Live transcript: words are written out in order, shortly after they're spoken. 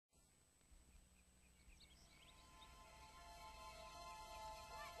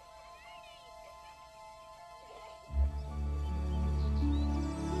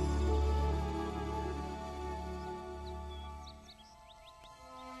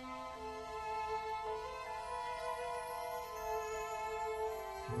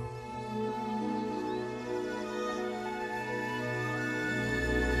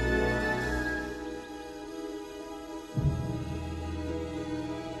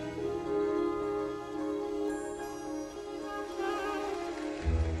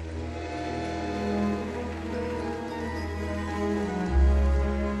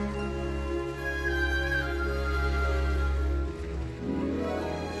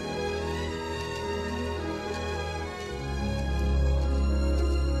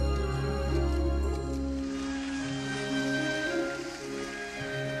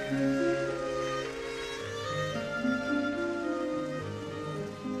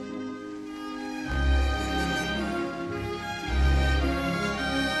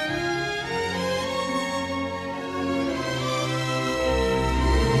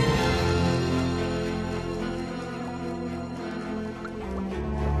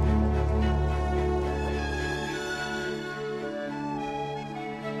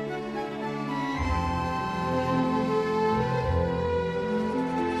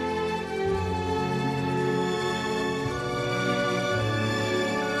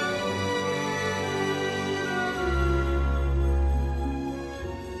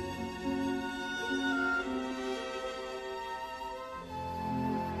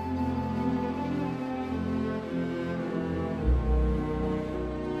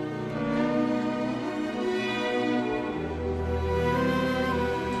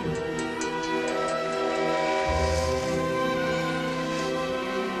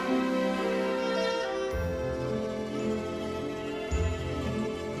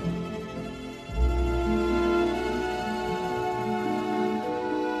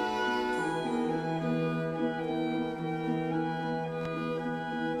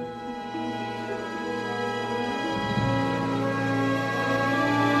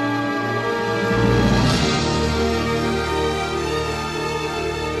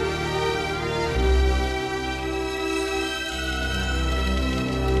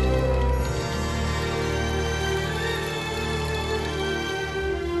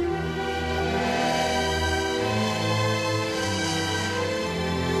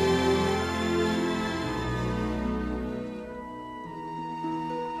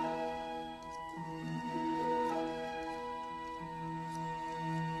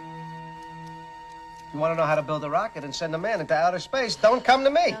You want to know how to build a rocket and send a man into outer space? Don't come to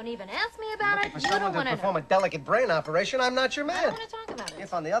me. Don't even ask me about it. For You don't someone want to to perform know. a delicate brain operation, I'm not your man. I don't want to talk about it.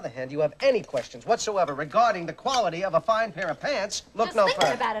 If, on the other hand, you have any questions whatsoever regarding the quality of a fine pair of pants, look Just no thinking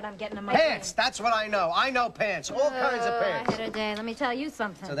further. about it, I'm getting a migraine. Pants, that's what I know. I know pants, all kinds of pants. I had a day. Let me tell you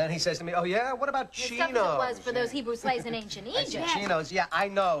something. So then he says to me, oh, yeah? What about As chinos? tough as it was for those Hebrew slaves in ancient I said, Egypt. chinos, yeah, I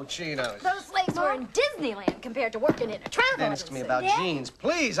know chinos. Those slaves were in Disneyland compared to working in a travel Then it's to me agency. about jeans.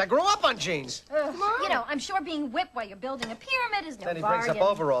 Please, I grew up on jeans. You know, I'm sure being whipped while you're building a pyramid is no Then he brings bargain. up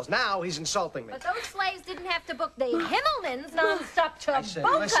overalls. Now he's insulting me. But those slaves didn't have to book the Himmelmans non-stop to I said,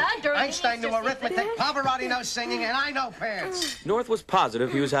 Boca listen, during Einstein the knew Easter arithmetic, season. Pavarotti knows singing, and I know pants. North was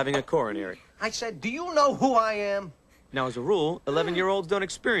positive he was having a coronary. I said, do you know who I am? Now, as a rule, 11-year-olds don't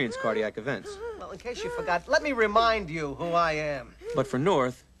experience cardiac events. Well, in case you forgot, let me remind you who I am. But for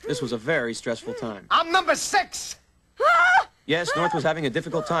North, this was a very stressful time. I'm number 6! Yes, North was having a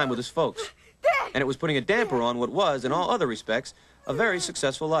difficult time with his folks. And it was putting a damper on what was, in all other respects, a very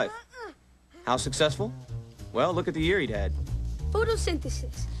successful life. How successful? Well, look at the year he'd had.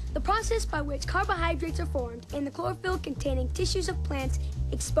 Photosynthesis, the process by which carbohydrates are formed in the chlorophyll containing tissues of plants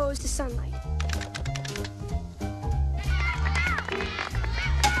exposed to sunlight.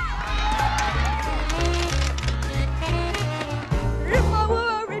 If I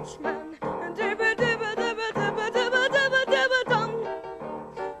were a rich man, dibba-dibba-dibba-dibba-dibba-dibba-dibba-dum,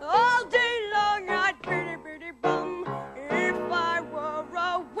 all day long I'd bitty-bitty-bum. If I were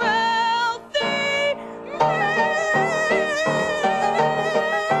a wealthy man.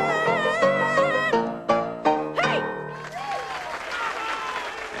 Hey!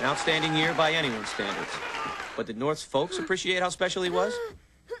 An outstanding year by anyone's standards. But did North's folks appreciate how special he was?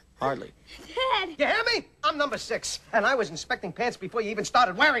 Hardly. Dad! You hear me? I'm number 6, and I was inspecting pants before you even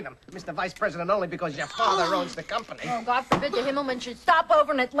started wearing them, Mr. Vice President, only because your father owns the company. Oh, God forbid the Himmelman should stop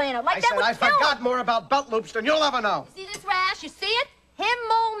over in Atlanta. Like I that said would I kill him. forgot more about belt loops than you'll ever know. See this rash? You see it?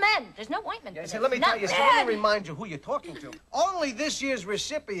 Himmelman. There's no ointment Yeah, for see, this. let me tell you, Nothing. let me remind you who you're talking to. Only this year's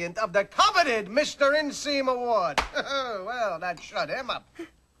recipient of the coveted Mr. Inseam Award. Well, that shut him up.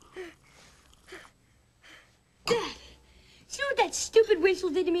 Dad! See what that stupid weasel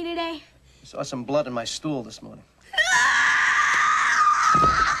did to me today? I saw some blood in my stool this morning.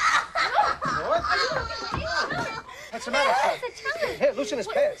 What? What's the matter, son? Here, loosen his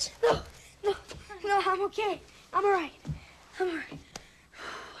pants. No, I'm okay. I'm all right. I'm all right.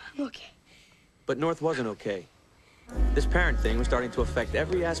 I'm okay. But North wasn't okay. This parent thing was starting to affect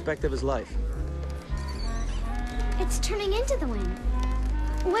every aspect of his life. It's turning into the wind.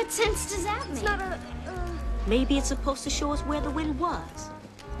 What sense does that make? It's not a... Maybe it's supposed to show us where the wind was.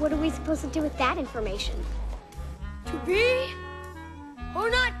 What are we supposed to do with that information? To be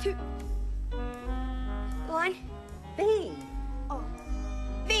or not to? Go on. Be. Oh.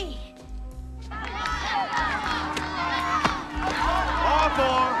 Be. All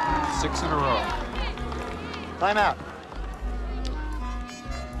 6 in a row. Time out.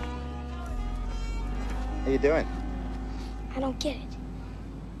 How you doing? I don't get it.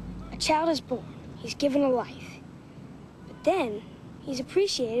 A child is born. He's given a life. But then, he's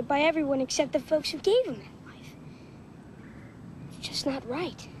appreciated by everyone except the folks who gave him that life. It's just not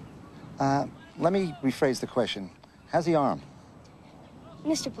right. Let me rephrase the question. How's the arm?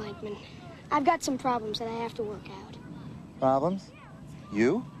 Mr. Blankman, I've got some problems that I have to work out. Problems?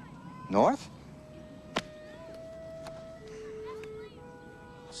 You? North?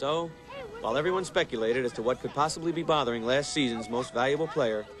 So, while everyone speculated as to what could possibly be bothering last season's most valuable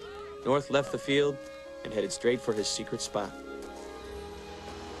player, North left the field and headed straight for his secret spot.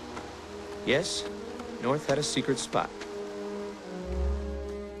 Yes, North had a secret spot.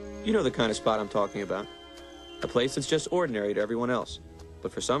 You know the kind of spot I'm talking about. A place that's just ordinary to everyone else,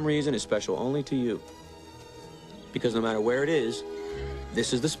 but for some reason is special only to you. Because no matter where it is,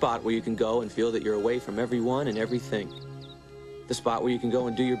 this is the spot where you can go and feel that you're away from everyone and everything. The spot where you can go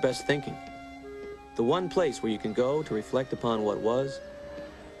and do your best thinking. The one place where you can go to reflect upon what was,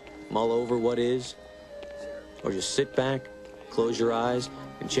 mull over what is, or just sit back, close your eyes,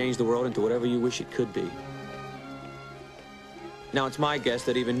 and change the world into whatever you wish it could be. Now, it's my guess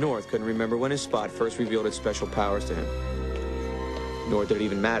that even North couldn't remember when his spot first revealed its special powers to him. Nor did it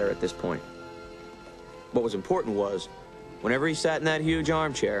even matter at this point. What was important was, whenever he sat in that huge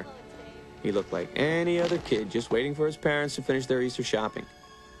armchair, he looked like any other kid just waiting for his parents to finish their Easter shopping.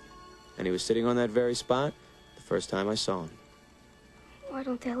 And he was sitting on that very spot the first time I saw him. Why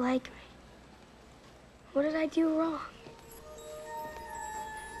don't they like me? What did I do wrong?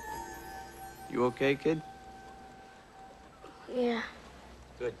 You okay, kid? Yeah.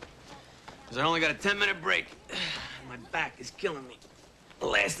 Good. Because I only got a 10-minute break. My back is killing me. The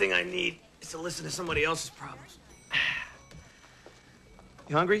last thing I need is to listen to somebody else's problems.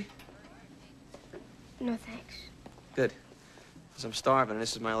 You hungry? No, thanks. Good. Because I'm starving, and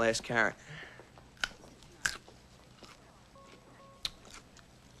this is my last carrot.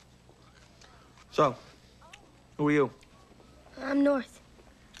 So, who are you? I'm North.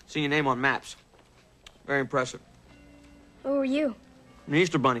 Seen your name on maps. Very impressive. Who are you? An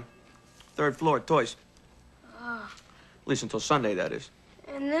Easter Bunny. 3rd floor, toys. Ah. At least until Sunday, that is.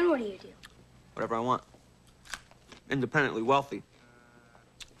 And then what do you do? Whatever I want. Independently wealthy.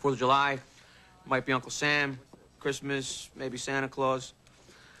 4th of July, might be Uncle Sam. Christmas, maybe Santa Claus.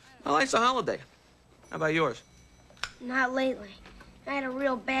 My life's a holiday. How about yours? Not lately. I had a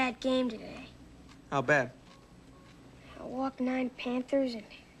real bad game today. How bad? I walked 9 Panthers and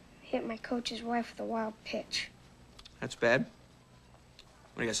hit my coach's wife with a wild pitch. That's bad.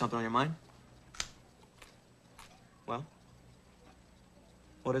 What, you got something on your mind? Well?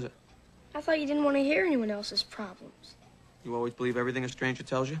 What is it? I thought you didn't want to hear anyone else's problems. You always believe everything a stranger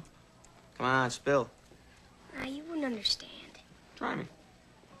tells you? Come on, spill. Ah, you wouldn't understand. Try me.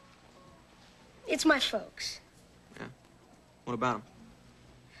 It's my folks. Yeah. What about them?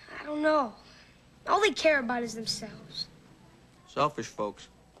 I don't know. All they care about is themselves. Selfish folks.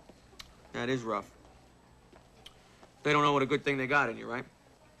 That is rough. They don't know what a good thing they got in you, right?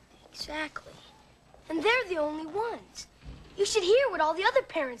 Exactly. And they're the only ones. You should hear what all the other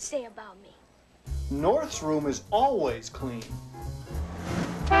parents say about me. North's room is always clean.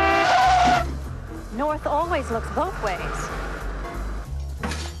 North always looks both ways.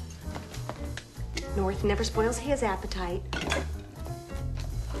 North never spoils his appetite.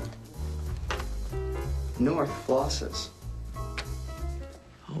 North flosses.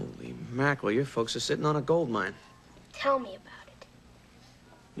 Holy mackerel, your folks are sitting on a gold mine. Tell me about it.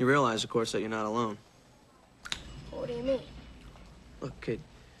 You realize, of course, that you're not alone. What do you mean? Look, kid,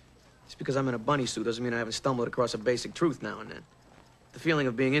 just because I'm in a bunny suit doesn't mean I haven't stumbled across a basic truth now and then. The feeling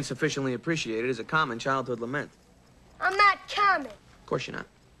of being insufficiently appreciated is a common childhood lament. I'm not common. Of course you're not.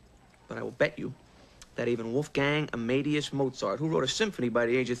 But I will bet you that even Wolfgang Amadeus Mozart, who wrote a symphony by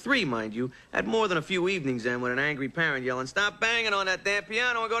the age of 3, mind you, had more than a few evenings in with an angry parent yelling, "Stop banging on that damn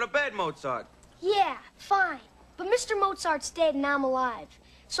piano and go to bed, Mozart." Yeah, fine. But Mr. Mozart's dead and I'm alive.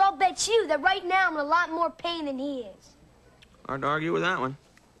 So I'll bet you that right now I'm in a lot more pain than he is. Hard to argue with that one.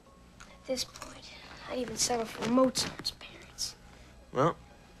 At this point, I'd even settle for Mozart's parents. Well,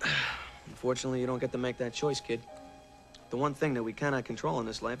 unfortunately, you don't get to make that choice, kid. The one thing that we cannot control in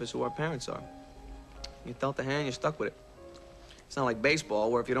this life is who our parents are. You dealt the hand, you're stuck with it. It's not like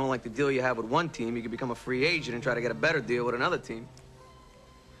baseball, where if you don't like the deal you have with one team, you can become a free agent and try to get a better deal with another team.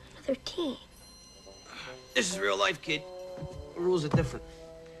 Another team? This is real life, kid. The rules are different.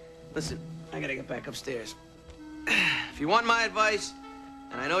 Listen, I gotta get back upstairs. If you want my advice,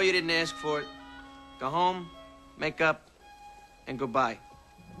 and I know you didn't ask for it, go home, make up, and goodbye.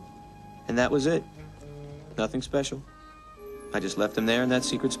 And that was it. Nothing special. I just left him there in that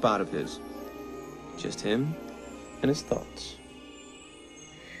secret spot of his. Just him and his thoughts.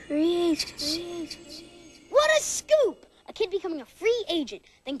 Free agency. What a scoop! A kid becoming a free agent,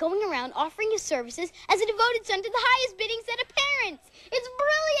 then going around offering his services as a devoted son to the highest bidding set of parents. It's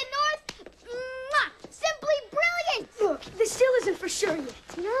brilliant, North! Mwah! Simply brilliant! Look, this still isn't for sure yet.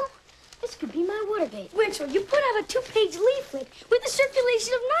 You know, this could be my Watergate. Winchell, you put out a 2-page leaflet with a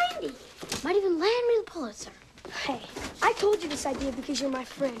circulation of 90. Might even land me the Pulitzer. Hey, I told you this idea because you're my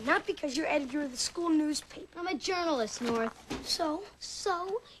friend, not because you're editor of the school newspaper. I'm a journalist, North. So?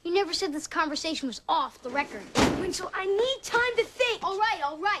 So? You never said this conversation was off the record. Winchell, I need time to think. All right.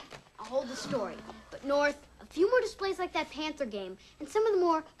 I'll hold the story. But North, a few more displays like that Panther game, and some of the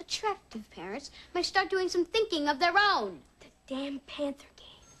more attractive parents might start doing some thinking of their own. The damn Panther game.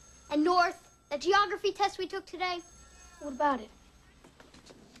 And North, that geography test we took today? What about it?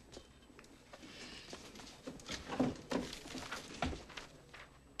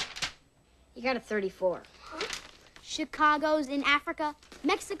 You got a 34. Huh? Chicago's in Africa.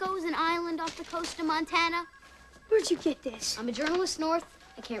 Mexico's an island off the coast of Montana. Where'd you get this? I'm a journalist, North.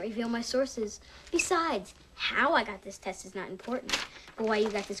 I can't reveal my sources. Besides, how I got this test is not important. But why you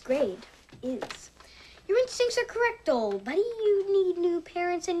got this grade is. Your instincts are correct, old buddy. You need new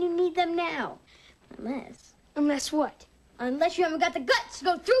parents, and you need them now. Unless what? Unless you haven't got the guts to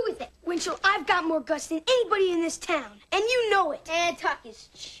go through with it. Winchell, I've got more guts than anybody in this town, and you know it. And talk is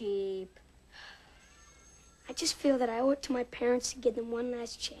cheap. I just feel that I owe it to my parents to give them one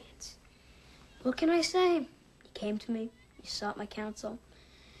last chance. What can I say? You came to me. You sought my counsel.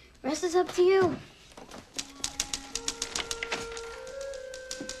 Rest is up to you.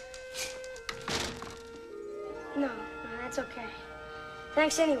 No, that's okay.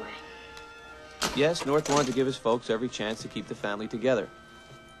 Thanks anyway. Yes, North wanted to give his folks every chance to keep the family together.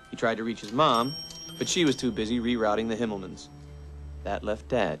 He tried to reach his mom, but she was too busy rerouting the Himmelmans. That left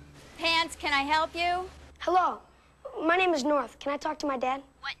Dad. Pants, can I help you? Hello. My name is North. Can I talk to my dad?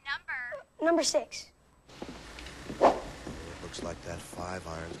 What number? Number 6. It looks like that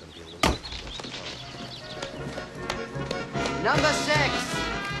 5-iron's gonna be a little... Number 6!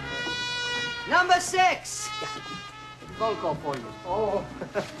 Number 6! Phone call for you. Oh,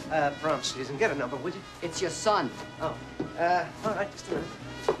 prom season. Get a number, would you? It's your son. Oh, all right, just a minute.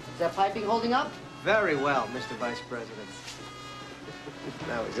 Is that piping holding up? Very well, Mr. Vice President.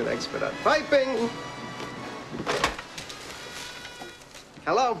 Now he's an expert on piping.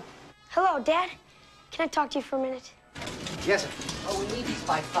 Hello? Hello, Dad. Can I talk to you for a minute? Yes, sir. Oh, we need these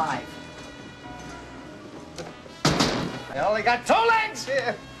by 5. I only got 2 legs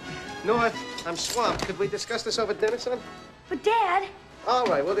here. North, I'm swamped. Could we discuss this over dinner, son? But, Dad... All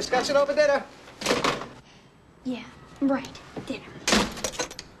right, we'll discuss it over dinner. Yeah, right. Dinner.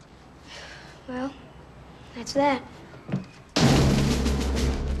 Well, that's that.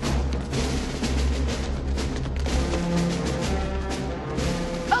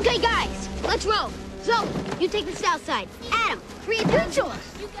 Okay, guys, let's roll. Zoe, you take the south side. Adam, create Rachel.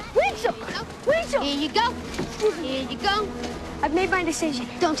 Rachel. Here you go. Here you go. I've made my decision.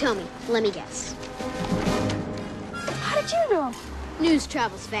 Don't tell me. Let me guess. How did you know? News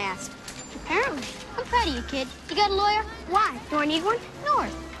travels fast. Apparently. I'm proud of you, kid. You got a lawyer? Why? Do I need one?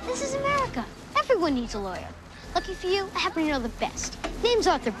 North. This is America. Everyone needs a lawyer. Lucky for you, I happen to know the best. Name's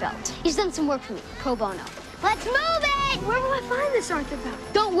Arthur Belt. He's done some work for me, pro bono. Let's move it! Where will I find this Arthur Belt?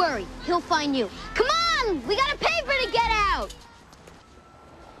 Don't worry, he'll find you. Come on! We got a paper to get out!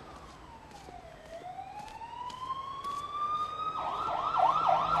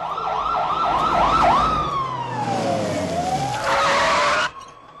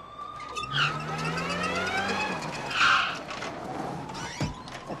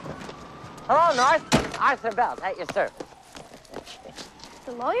 Hello, North. Arthur Belt at your service.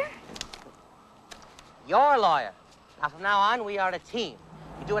 The lawyer? Your lawyer. Now, from now on, we are a team.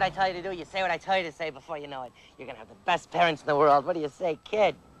 You do what I tell you to do, you say what I tell you to say. Before you know it, you're gonna have the best parents in the world. What do you say,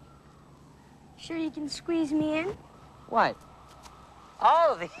 kid? Sure you can squeeze me in? What?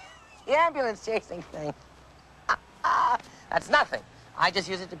 Oh, the ambulance chasing thing. That's nothing. I just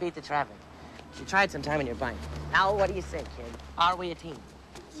use it to beat the traffic. You tried some time in your bike. Now, what do you say, kid? Are we a team?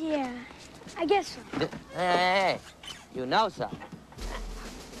 Yeah, I guess so. Hey, you know so.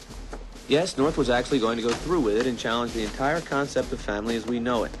 Yes, North was actually going to go through with it and challenge the entire concept of family as we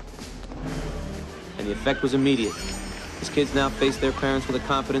know it. And the effect was immediate. His kids now face their parents with a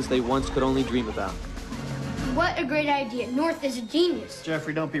confidence they once could only dream about. What a great idea. North is a genius.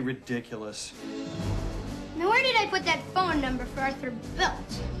 Jeffrey, don't be ridiculous. Now, where did I put that phone number for Arthur Belt?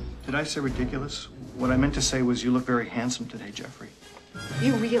 Did I say ridiculous? What I meant to say was you look very handsome today, Jeffrey.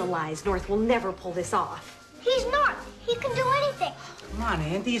 You realize North will never pull this off. He's not. He can do anything. Come on,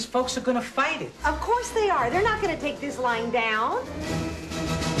 Ann. These folks are gonna fight it. Of course they are. They're not going to take this lying down.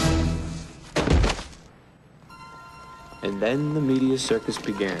 And then the media circus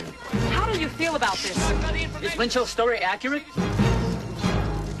began. How do you feel about this? Is Winchell's story accurate?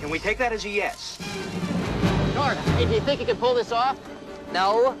 Can we take that as a yes? North, do you think you can pull this off?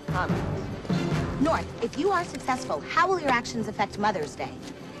 No comment. North, if you are successful, how will your actions affect Mother's Day?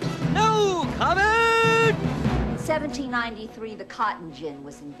 No comment! In 1793, the cotton gin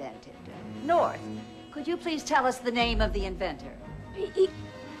was invented. North, could you please tell us the name of the inventor?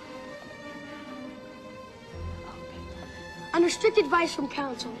 Under strict advice from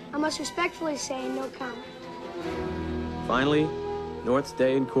counsel, I must respectfully say no comment. Finally, North's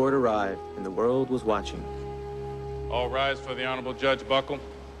day in court arrived, and the world was watching. All rise for the Honorable Judge Buckle.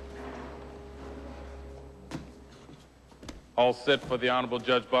 All sit for the Honorable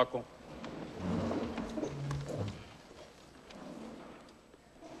Judge Buckle.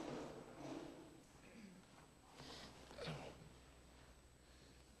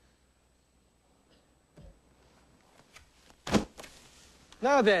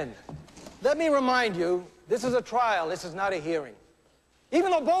 Now then, let me remind you, this is a trial, this is not a hearing.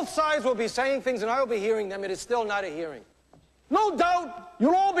 Even though both sides will be saying things and I will be hearing them, it is still not a hearing. No doubt,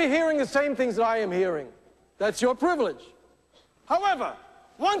 you'll all be hearing the same things that I am hearing. That's your privilege. However,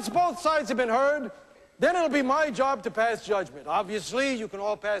 once both sides have been heard, then it'll be my job to pass judgment. Obviously, you can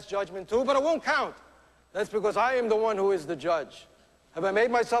all pass judgment too, but it won't count. That's because I am the one who is the judge. Have I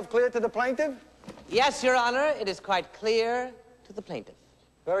made myself clear to the plaintiff? Yes, Your Honor, it is quite clear to the plaintiff.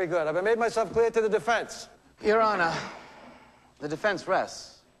 Very good. Have I made myself clear to the defense? Your Honor, the defense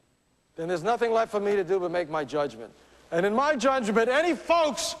rests. Then there's nothing left for me to do but make my judgment. And in my judgment, any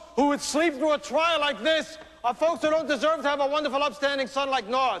folks who would sleep through a trial like this are folks who don't deserve to have a wonderful, upstanding son like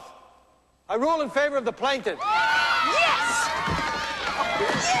North. I rule in favor of the plaintiff. Yes!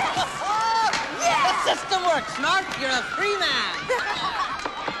 Yes! The system works, North. You're a free man.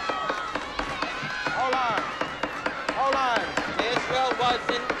 Hold on. Hold on. Israel was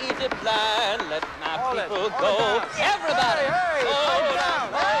in Egypt land. Let my people go. Everybody. Hey, go down.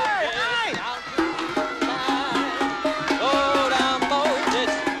 Hey, hey. Go down, Moses.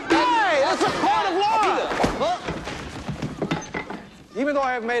 Hey, that's a court of law. Even though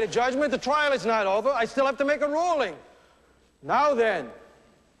I have made a judgment, the trial is not over. I still have to make a ruling. Now then,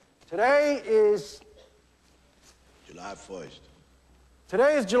 today is July 1st.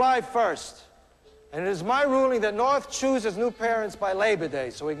 Today is July 1st, and it is my ruling that North choose his new parents by Labor Day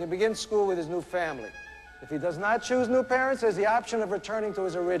so he can begin school with his new family. If he does not choose new parents, there's the option of returning to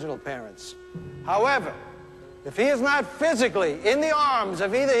his original parents. However, if he is not physically in the arms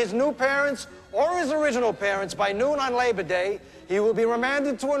of either his new parents or his original parents by noon on Labor Day, he will be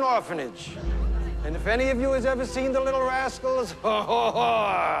remanded to an orphanage. And if any of you has ever seen The Little Rascals,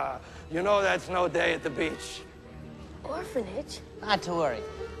 you know that's no day at the beach. Orphanage? Not to worry.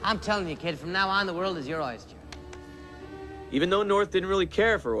 I'm telling you, kid, from now on, the world is your oyster. Even though North didn't really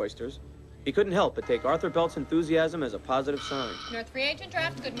care for oysters, he couldn't help but take Arthur Belt's enthusiasm as a positive sign. North free agent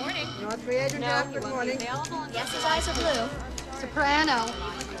draft, good morning. North free agent draft, good morning. Yes, his eyes are blue. Soprano.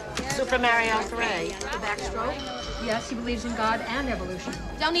 Super Mario 3. The backstroke. Yes, he believes in God and evolution.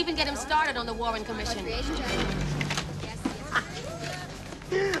 Don't even get him started on the Warren Commission.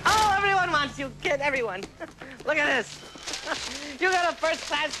 Oh, everyone wants you, kid, everyone. Look at this. You got a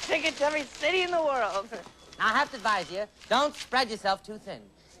first-class ticket to every city in the world. Now, I have to advise you, don't spread yourself too thin.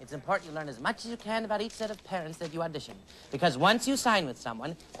 It's important you learn as much as you can about each set of parents that you audition. Because once you sign with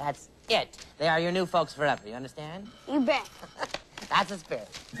someone, that's it. They are your new folks forever, you understand? You bet. That's the spirit.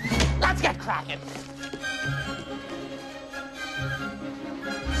 Let's get cracking.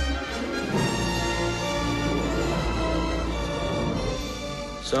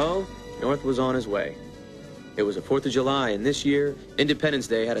 So, North was on his way. It was the 4th of July, and this year, Independence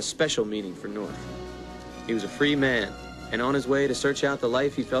Day had a special meaning for North. He was a free man, and on his way to search out the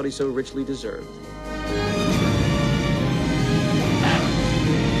life he felt he so richly deserved.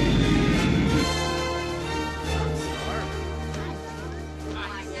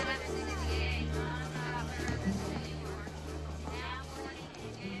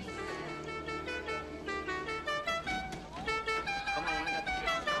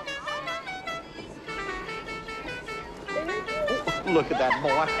 Look at that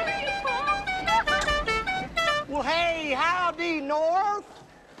boy. Well, hey, howdy, North.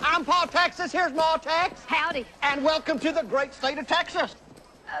 I'm Pa Texas. Here's Ma Tex. Howdy. And welcome to the great state of Texas.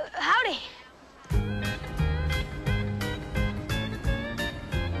 Howdy.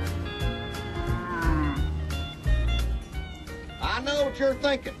 I know what you're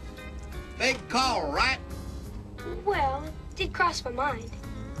thinking. Big call, right? Well, it did cross my mind.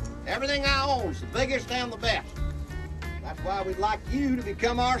 Everything I own's the biggest and the best. That's why we'd like you to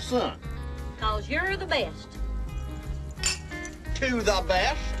become our son. 'Cause you're the best. To the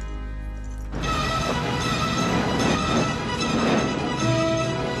best.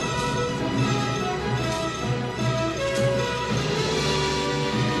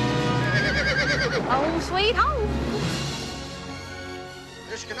 Home sweet home.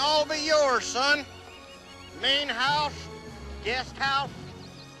 This can all be yours, son. Main house, guest house,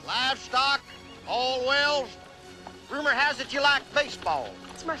 livestock, all wells. Rumor has it you like baseball.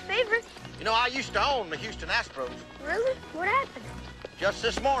 It's my favorite. You know, I used to own the Houston Astros. Really? What happened? Just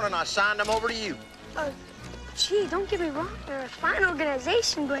this morning, I signed them over to you. Gee, don't get me wrong. They're a fine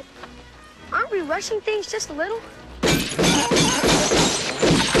organization, but aren't we rushing things just a little?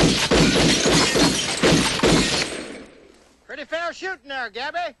 Pretty fair shooting there,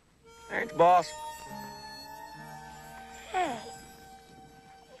 Gabby. Thanks, boss. Hey,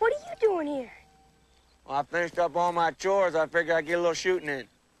 what are you doing here? Well, I finished up all my chores. I figured I'd get a little shooting in.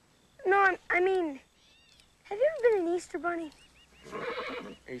 No, I mean, have you ever been an Easter Bunny?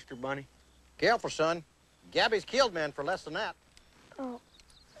 Easter Bunny? Careful, son. Gabby's killed men for less than that. Oh,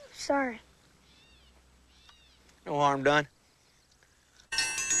 sorry. No harm done.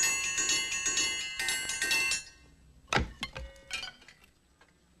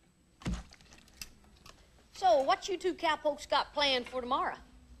 So, what you two cowpokes got planned for tomorrow?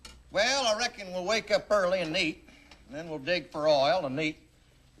 Well, I reckon we'll wake up early and eat. And then we'll dig for oil and eat.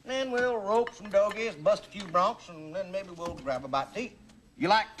 Then we'll rope some dogies, bust a few broncs, and then maybe we'll grab a bite to eat. You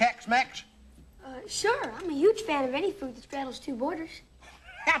like Tex-Mex? Sure. I'm a huge fan of any food that straddles two borders.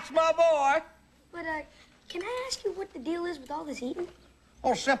 That's my boy. But, Can I ask you what the deal is with all this eating?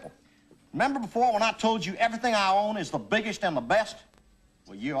 Oh, simple. Remember before when I told you everything I own is the biggest and the best?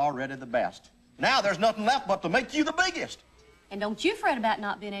 Well, you're already the best. Now there's nothing left but to make you the biggest. And don't you fret about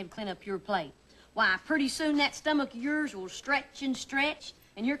not being able to clean up your plate. Why, pretty soon that stomach of yours will stretch and stretch,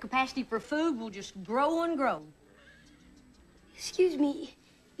 and your capacity for food will just grow and grow. Excuse me,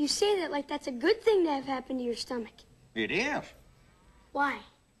 you say that like that's a good thing to have happen to your stomach. It is. Why?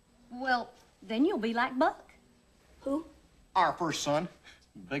 Well, then you'll be like Buck. Who? Our first son.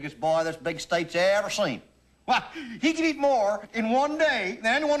 Biggest boy this big state's ever seen. Why, he could eat more in one day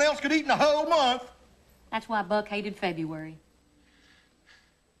than anyone else could eat in a whole month. That's why Buck hated February.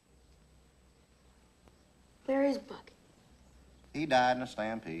 Where is Buck? He died in a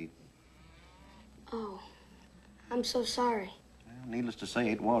stampede. Oh, I'm so sorry. Well, needless to say,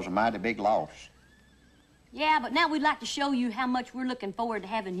 it was a mighty big loss. Yeah, but now we'd like to show you how much we're looking forward to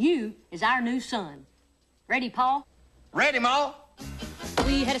having you as our new son. Ready, Paul? Ready, Ma?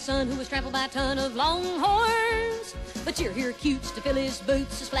 We had a son who was trampled by a ton of longhorns, but you're here cutes to fill his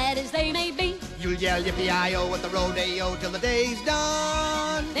boots as flat as they may be. You'll yell yippee-i-o at the rodeo till the day's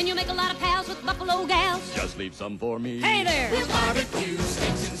done. Then you'll make a lot of pals with buffalo gals. Just leave some for me. Hey there! We'll barbecue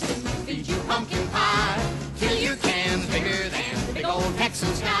steaks and stew, feed you pumpkin pie, till your can's bigger than the big old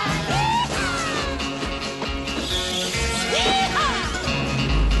Texas sky.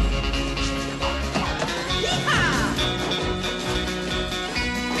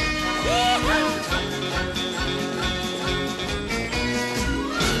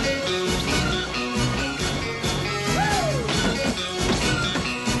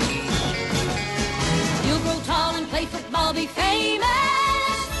 Football, be famous.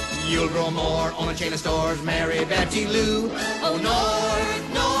 You'll grow more on a chain of stores, Mary Betty Lou. Oh, north,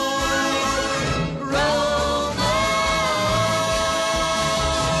 north, roll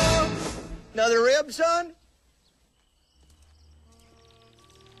north. Another rib, son?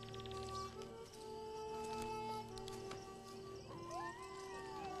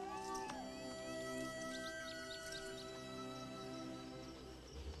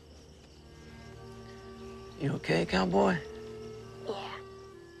 You okay, cowboy? Yeah.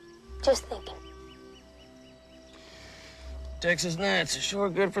 Just thinking. Texas nights are sure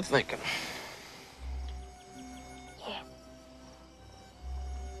good for thinking. Yeah.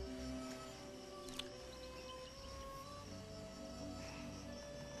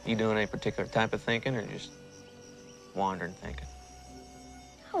 You doing any particular type of thinking or just wandering thinking?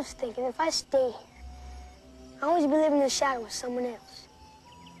 I was thinking if I stay here, I'll always be living in the shadow with someone else.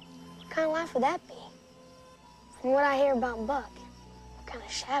 What kind of life would that be? From what I hear about Buck, what kind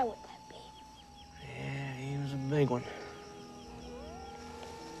of shadow would that be? Yeah, he was a big one.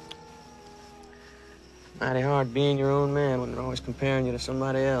 Mighty hard being your own man when they're always comparing you to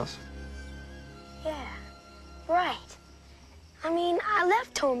somebody else. Yeah, right. I mean, I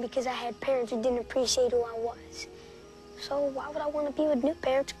left home because I had parents who didn't appreciate who I was. So why would I want to be with new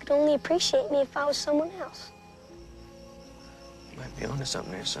parents who could only appreciate me if I was someone else? You might be onto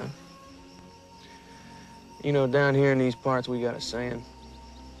something there, son. You know, down here in these parts, we got a saying.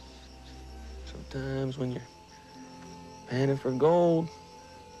 Sometimes when you're panning for gold,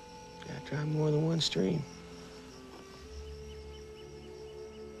 you gotta try more than one stream.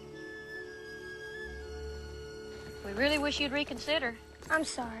 We really wish you'd reconsider. I'm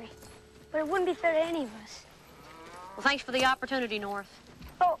sorry, but it wouldn't be fair to any of us. Well, thanks for the opportunity, North.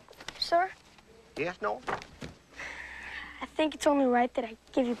 Oh, sir? Yes, no? I think it's only right that I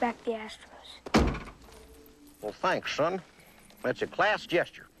give you back the Astros. Well, thanks, son. That's a class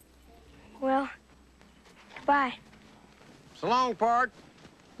gesture. Well, goodbye. So long, Pard.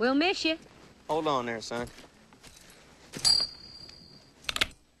 We'll miss you. Hold on there, son.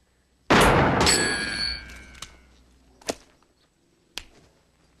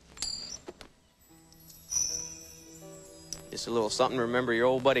 Just a little something to remember your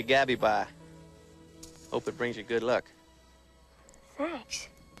old buddy Gabby by. Hope it brings you good luck. Thanks.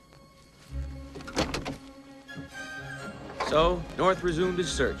 So, North resumed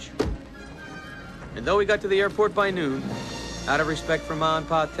his search. And though he got to the airport by noon, out of respect for Ma and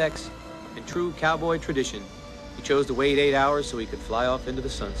Pa Tex and true cowboy tradition, he chose to wait 8 hours so he could fly off into the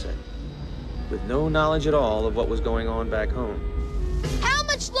sunset, with no knowledge at all of what was going on back home. How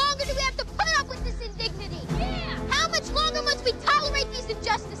much longer do we have to put up with this indignity? Yeah! How much longer must we tolerate these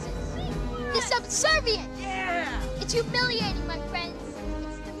injustices? This subservience? Yeah! It's humiliating, my friends.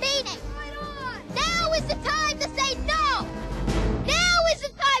 It's demeaning. Right on! Now is the time to say no! Now is the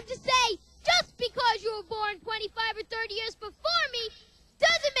time to say, just because you were born 25 or 30 years before me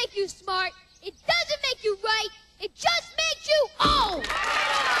doesn't make you smart, it doesn't make you right, it just makes you old!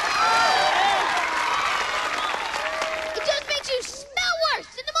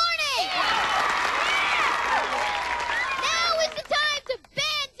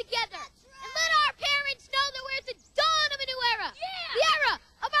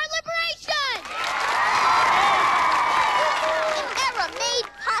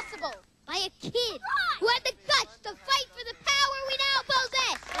 by a kid who had the guts to fight for the power we now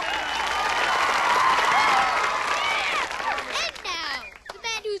possess. And now, the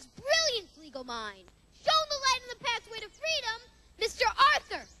man whose brilliant legal mind shone the light in the pathway to freedom, Mr.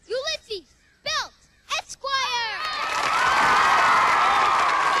 Arthur Ulysses Belt, Esquire.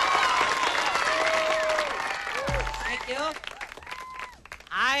 Thank you.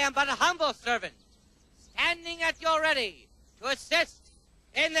 I am but a humble servant, standing at your ready to assist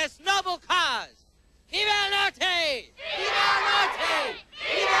in this noble cause. Viva el Norte! Viva el Norte!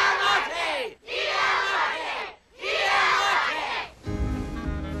 Viva el Norte! Viva el Norte! Viva el Norte!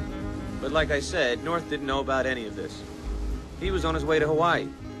 But like I said, North didn't know about any of this. He was on his way to Hawaii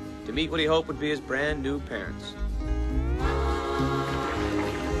to meet what he hoped would be his brand new parents.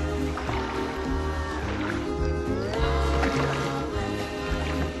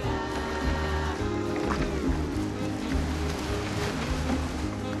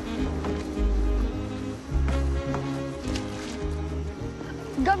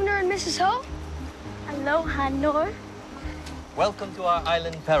 Governor and Mrs. Ho? Aloha, North. Welcome to our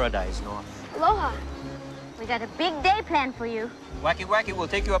island paradise, North. Aloha. We got a big day planned for you. Wacky Wacky will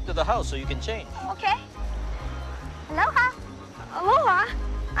take you up to the house so you can change. Okay. Aloha. Aloha?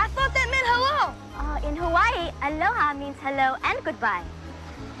 I thought that meant hello. In Hawaii, aloha means hello and goodbye.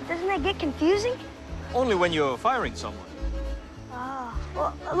 Doesn't that get confusing? Only when you're firing someone. Oh,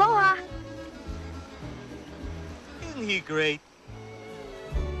 well, aloha. Isn't he great?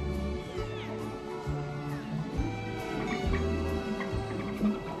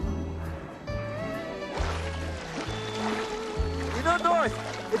 You know,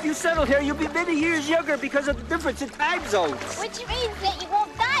 North, if you settled here, you'll be many years younger because of the difference in time zones. Which means that you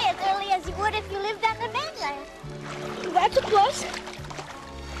won't die as early as you would if you lived on the mainland. That's a plus.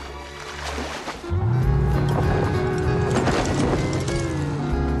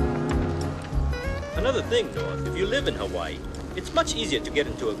 Another thing, North, if you live in Hawaii, it's much easier to get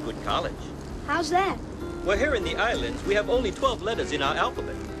into a good college. How's that? Well, here in the islands, we have only 12 letters in our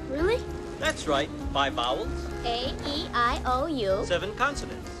alphabet. Really? That's right. 5 vowels. A, E, I, O, U. 7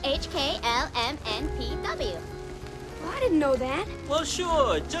 consonants. H, K, L, M, N, P, W. Well, I didn't know that. Well,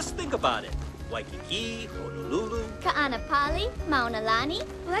 sure. Just think about it. Waikiki, Honolulu. Ka'anapali, Maunalani.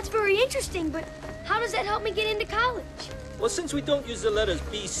 Well, that's very interesting, but how does that help me get into college? Well, since we don't use the letters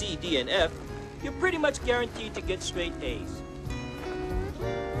B, C, D, and F, you're pretty much guaranteed to get straight A's.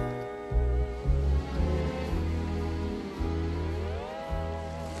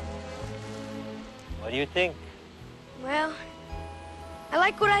 What do you think? Well, I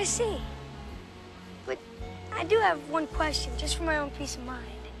like what I see. But I do have one question, just for my own peace of mind.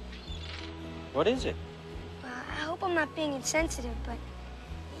 What is it? I hope I'm not being insensitive, but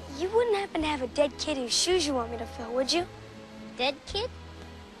you wouldn't happen to have a dead kid whose shoes you want me to fill, would you? Dead kid?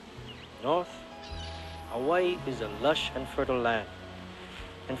 North, Hawaii is a lush and fertile land.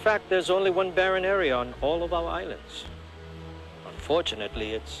 In fact, there's only one barren area on all of our islands.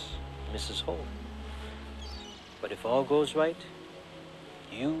 Unfortunately, it's Mrs. Ho. But if all goes right,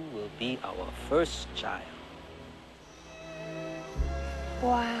 you will be our first child.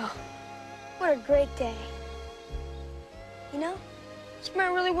 Wow. What a great day. You know, this might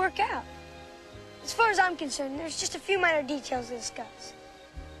really work out. As far as I'm concerned, there's just a few minor details to discuss.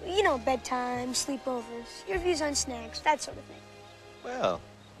 You know, bedtime, sleepovers, your views on snacks, that sort of thing. Well,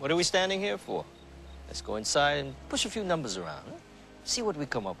 what are we standing here for? Let's go inside and push a few numbers around. Huh? See what we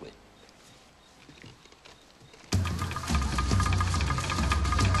come up with.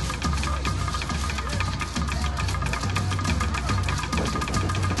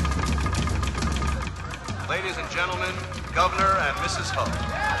 Ladies and gentlemen, Governor and Mrs. Ho.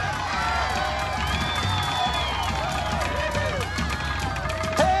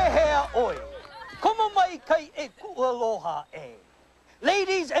 Oi. Como mai kai e kualoha e.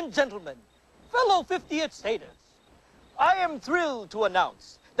 Ladies and gentlemen, fellow 50th staters, I am thrilled to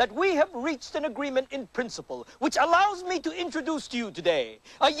announce that we have reached an agreement in principle which allows me to introduce to you today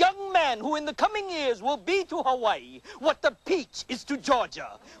a young man who in the coming years will be to Hawaii what the peach is to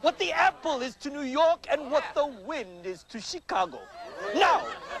Georgia, what the apple is to New York, and what the wind is to Chicago. Now,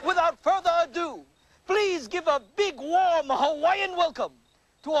 without further ado, please give a big, warm Hawaiian welcome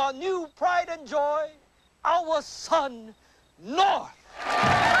to our new pride and joy, our son, North.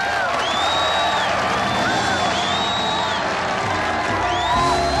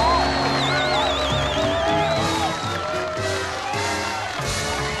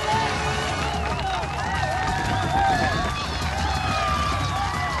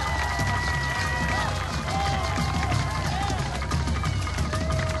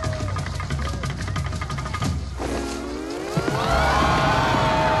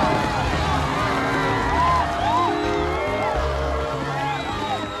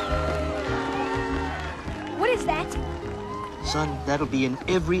 Son, that'll be in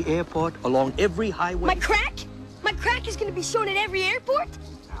every airport, along every highway. My crack? My crack is gonna be shown at every airport?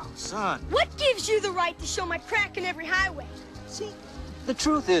 Now, son. What gives you the right to show my crack in every highway? See, the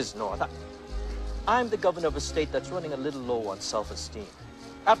truth is, North, I'm the governor of a state that's running a little low on self-esteem.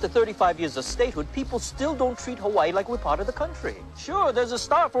 After 35 years of statehood, people still don't treat Hawaii like we're part of the country. Sure, there's a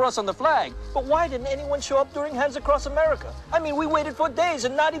star for us on the flag, but why didn't anyone show up during Hands Across America? I mean, we waited for days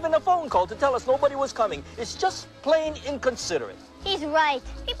and not even a phone call to tell us nobody was coming. It's just plain inconsiderate. He's right.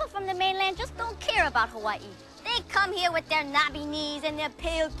 People from the mainland just don't care about Hawaii. They come here with their knobby knees and their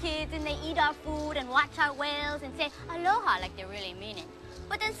pale kids, and they eat our food and watch our whales and say aloha like they really mean it.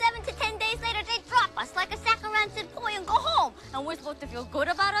 But then 7 to 10 days later, they drop us like a sack of rancid poi and go home. And we're supposed to feel good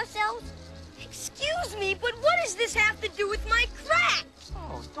about ourselves? Excuse me, but what does this have to do with my crack?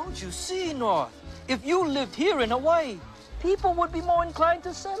 Oh, don't you see, North? If you lived here in Hawaii, people would be more inclined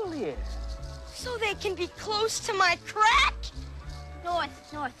to settle here. So they can be close to my crack?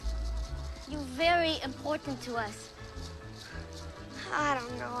 North, you're very important to us. I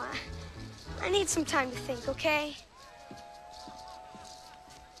don't know. I need some time to think, okay?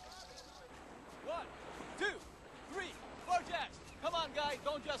 1, 2, 3, 4 jacks. Come on, guys,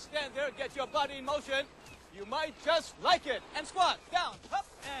 don't just stand there. Get your body in motion. You might just like it. And squat, down, up,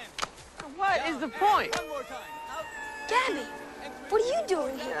 and What down, is the and point? one more time. Out. Gabby, what are you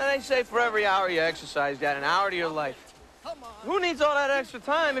doing here? Yeah, they say for every hour you exercise, you add an hour to your life. Who needs all that extra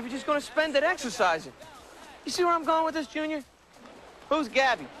time if you're just going to spend it exercising? You see where I'm going with this, Junior? Who's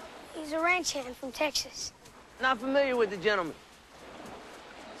Gabby? He's a ranch hand from Texas. Not familiar with the gentleman.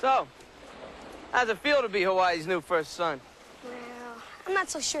 So, how's it feel to be Hawaii's new first son? Well, I'm not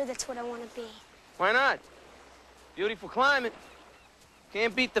so sure that's what I want to be. Why not? Beautiful climate.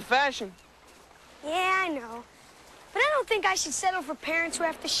 Can't beat the fashion. Yeah, I know. But I don't think I should settle for parents who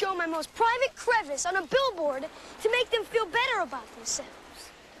have to show my most private crevice on a billboard to make them feel better about themselves.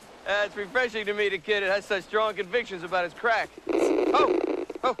 It's refreshing to meet a kid that has such strong convictions about his crack. Oh!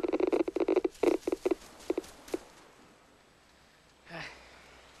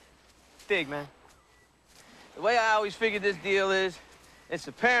 Dig, man. The way I always figured this deal is, it's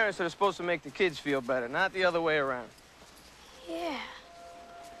the parents that are supposed to make the kids feel better, not the other way around. Yeah.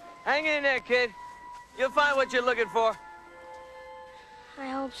 Hang in there, kid. You'll find what you're looking for. I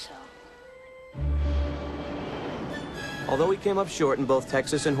hope so. Although he came up short in both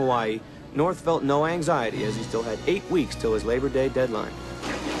Texas and Hawaii, North felt no anxiety as he still had 8 weeks till his Labor Day deadline.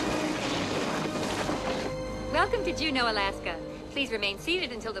 Welcome to Juneau, Alaska. Please remain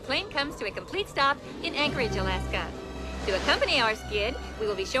seated until the plane comes to a complete stop in Anchorage, Alaska. To accompany our skid, we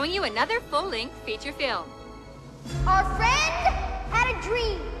will be showing you another full-length feature film. Our friend had a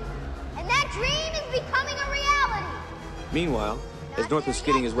dream, and that dream is becoming a reality. Meanwhile, as North was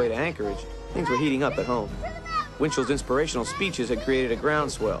skidding his way to Anchorage, things were heating up at home. Winchell's inspirational speeches had created a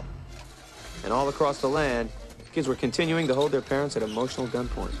groundswell. And all across the land, kids were continuing to hold their parents at emotional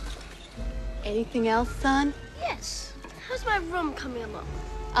gunpoint. Anything else, son? Yes. How's my room coming along?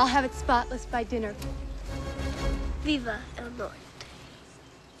 I'll have it spotless by dinner. Viva El Norte.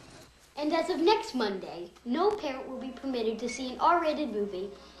 And as of next Monday, no parent will be permitted to see an R-rated movie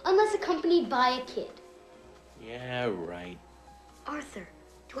unless accompanied by a kid. Yeah, right. Arthur,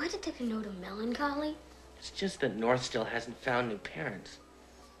 do I detect a note of melancholy? It's just that North still hasn't found new parents.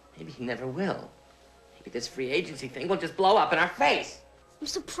 Maybe he never will. Maybe this free agency thing will just blow up in our face. I'm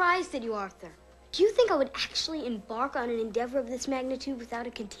surprised at you, Arthur. Do you think I would actually embark on an endeavor of this magnitude without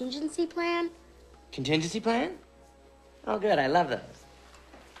a contingency plan? Contingency plan? Oh, good. I love those.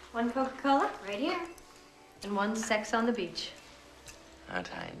 One Coca-Cola, right here. And one Sex on the Beach.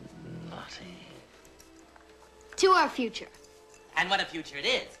 Aren't I naughty? To our future. And what a future it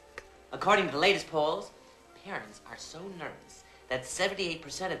is. According to the latest polls, parents are so nervous that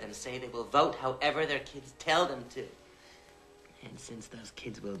 78% of them say they will vote however their kids tell them to. And since those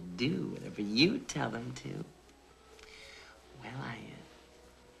kids will do whatever you tell them to, well,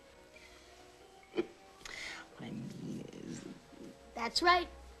 what I mean is... That's right.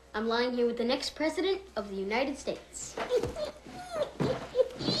 I'm lying here with the next president of the United States.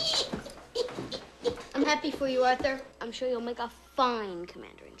 I'm happy for you, Arthur. I'm sure you'll make a fine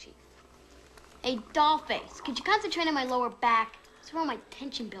commander-in-chief. Hey, Dollface, could you concentrate on my lower back? That's where all my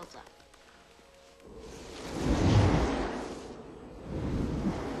tension builds up.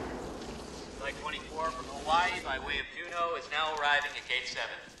 Flight 24 from Hawaii by way of Juneau is now arriving at Gate 7.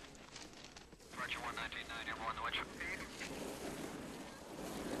 Roger 199, airborne the winch speed.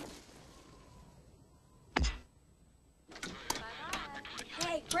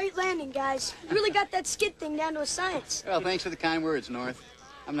 Hey, great landing, guys. You really got that skid thing down to a science. Well, thanks for the kind words, North.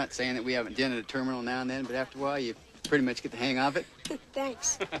 I'm not saying that we haven't done at a terminal now and then, but after a while, you pretty much get the hang of it.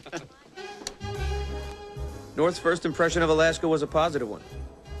 Thanks. North's first impression of Alaska was a positive one.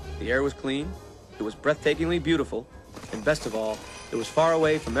 The air was clean, it was breathtakingly beautiful, and best of all, it was far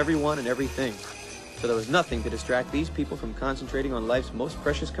away from everyone and everything. So there was nothing to distract these people from concentrating on life's most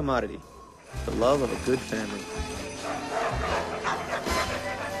precious commodity, the love of a good family.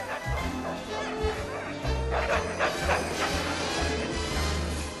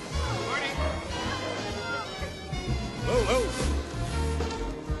 Whoa, whoa.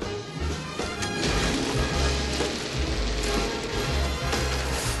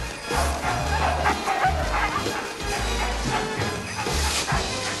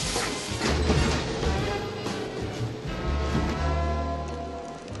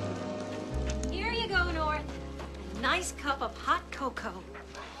 Here you go, North. A nice cup of hot cocoa.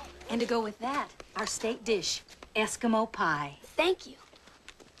 And to go with that, our state dish, Eskimo pie. Thank you.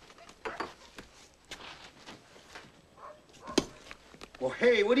 Well,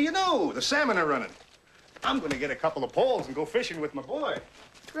 hey, what do you know? The salmon are running. I'm gonna get a couple of poles and go fishing with my boy.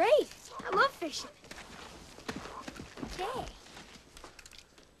 Great. I love fishing. Okay.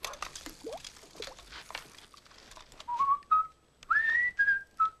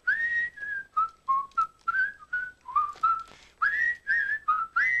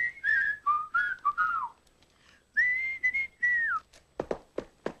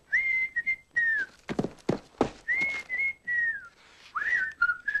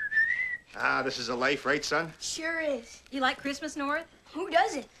 Ah, this is a life, right, son? Sure is. You like Christmas, North? Who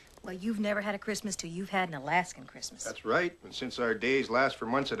doesn't? Well, you've never had a Christmas till you've had an Alaskan Christmas. That's right. And since our days last for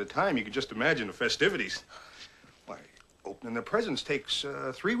months at a time, you can just imagine the festivities. Why, opening the presents takes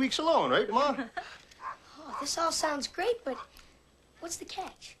 3 weeks alone, right, Ma? Oh, this all sounds great, but what's the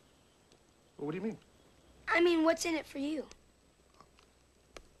catch? Well, what do you mean? I mean, what's in it for you?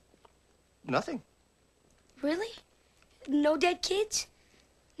 Nothing. Really? No dead kids?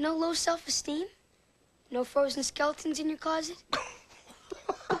 No low self-esteem? No frozen skeletons in your closet?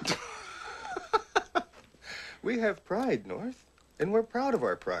 We have pride, North, and we're proud of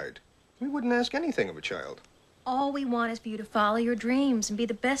our pride. We wouldn't ask anything of a child. All we want is for you to follow your dreams and be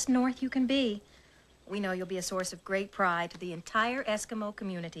the best North you can be. We know you'll be a source of great pride to the entire Eskimo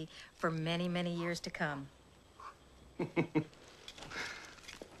community for many, many years to come.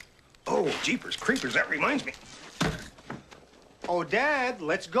 Oh, jeepers creepers, that reminds me. Oh, Dad,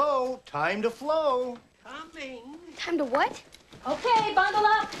 let's go. Time to flow. Coming. Time to what? Okay, bundle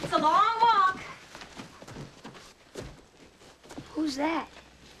up. It's a long walk. Who's that?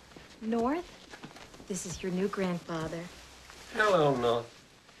 North, this is your new grandfather. Hello, North.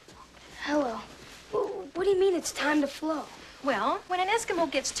 Hello. What do you mean it's time to flow? Well, when an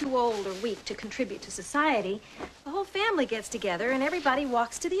Eskimo gets too old or weak to contribute to society, the whole family gets together and everybody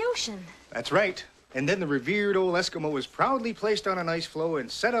walks to the ocean. That's right. And then the revered old Eskimo is proudly placed on an ice floe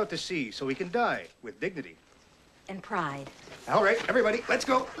and set out to sea so he can die with dignity. And pride. All right, everybody, let's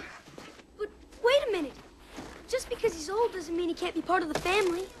go. But wait a minute. Just because he's old doesn't mean he can't be part of the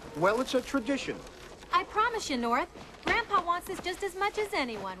family. Well, it's a tradition. I promise you, North, Grandpa wants this just as much as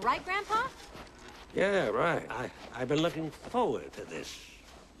anyone. Right, Grandpa? Yeah, right. I've been looking forward to this.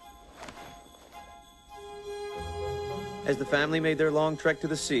 As the family made their long trek to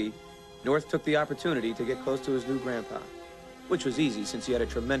the sea, North took the opportunity to get close to his new grandpa, which was easy since he had a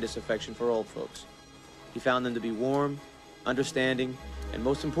tremendous affection for old folks. He found them to be warm, understanding, and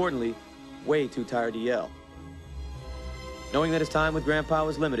most importantly, way too tired to yell. Knowing that his time with Grandpa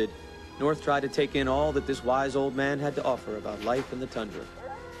was limited, North tried to take in all that this wise old man had to offer about life in the tundra.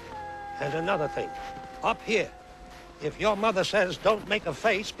 And another thing, up here, if your mother says don't make a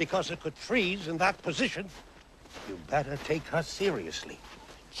face because it could freeze in that position, you better take her seriously.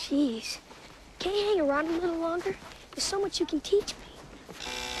 Jeez. Can't you hang around a little longer? There's so much you can teach me.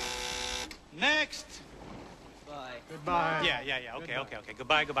 Next. Bye. Goodbye. Yeah. Okay.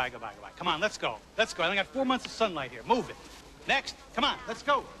 Goodbye. Come on, let's go. Let's go. I only got 4 months of sunlight here. Move it. Next. Come on, let's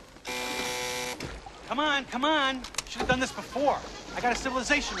go. Come on. Should have done this before. I got a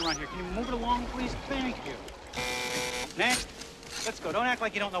civilization around here. Can you move it along, please? Thank you. Next. Let's go. Don't act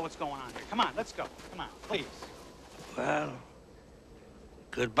like you don't know what's going on here. Come on, let's go. Come on, please. Well,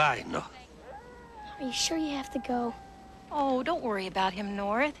 goodbye, North. Are you sure you have to go? Oh, don't worry about him,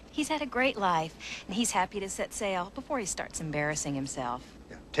 North. He's had a great life, and he's happy to set sail before he starts embarrassing himself.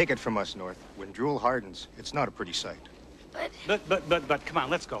 Yeah, take it from us, North. When drool hardens, it's not a pretty sight. But, come on,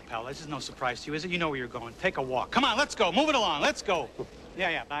 let's go, pal. This is no surprise to you, is it? You know where you're going. Take a walk. Come on, let's go. Move it along. Let's go.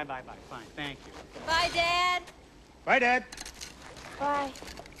 Yeah. Bye. Fine, thank you. Bye, Dad. Bye, Dad. Bye.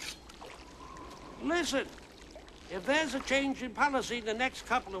 Listen, if there's a change in policy in the next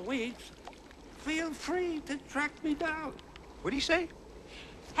couple of weeks, Feel free to track me down. What do you say?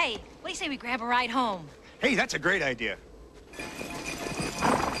 Hey, what do you say we grab a ride home? Hey, that's a great idea.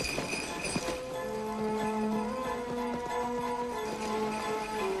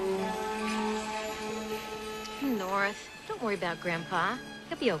 North, don't worry about Grandpa.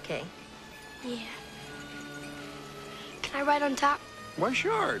 He'll be okay. Yeah. Can I ride on top? Why,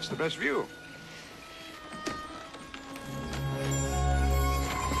 sure. It's the best view.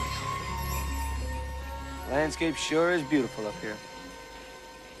 Landscape sure is beautiful up here.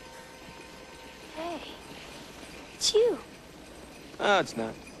 Hey, it's you. Oh, it's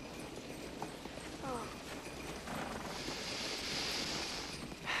not.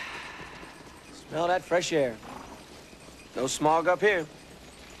 Smell that fresh air. No smog up here.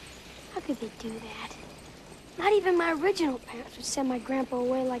 How could they do that? Not even my original parents would send my grandpa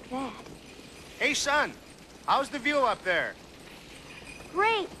away like that. Hey, son. How's the view up there?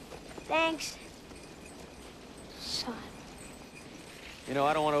 Great. Thanks. Son. You know,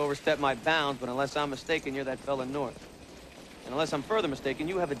 I don't want to overstep my bounds, but unless I'm mistaken, you're that fella North. And unless I'm further mistaken,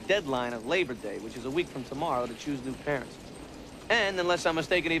 you have a deadline of Labor Day, which is a week from tomorrow, to choose new parents. And unless I'm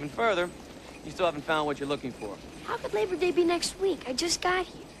mistaken even further, you still haven't found what you're looking for. How could Labor Day be next week? I just got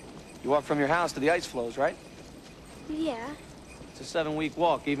here. You walk from your house to the ice floes, right? Yeah. It's a 7-week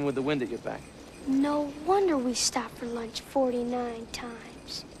walk, even with the wind at your back. No wonder we stopped for lunch 49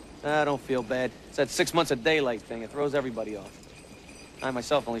 times. Don't feel bad. It's that 6 months of daylight thing. It throws everybody off. I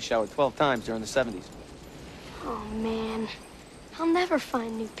myself only showered 12 times during the 70s. Oh, man. I'll never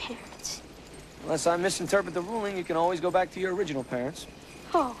find new parents. Unless I misinterpret the ruling, you can always go back to your original parents.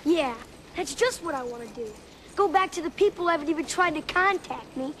 Oh, yeah. That's just what I want to do. Go back to the people who haven't even tried to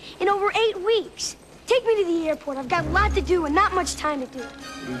contact me in over 8 weeks. Take me to the airport. I've got a lot to do and not much time to do it.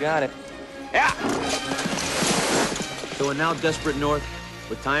 You got it. Yeah! So a now desperate North,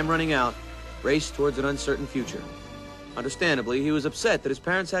 with time running out, raced towards an uncertain future. Understandably, he was upset that his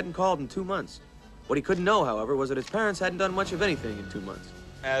parents hadn't called in 2 months. What he couldn't know, however, was that his parents hadn't done much of anything in 2 months.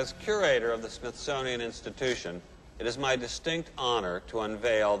 As curator of the Smithsonian Institution, it is my distinct honor to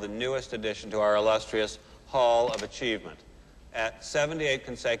unveil the newest addition to our illustrious Hall of Achievement. At 78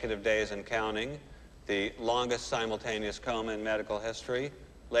 consecutive days and counting, the longest simultaneous coma in medical history,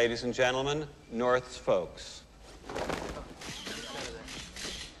 ladies and gentlemen, North's folks.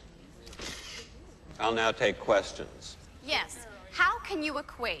 I'll now take questions. Yes. How can you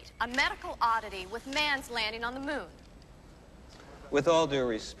equate a medical oddity with man's landing on the moon? With all due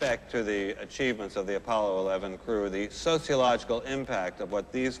respect to the achievements of the Apollo 11 crew, the sociological impact of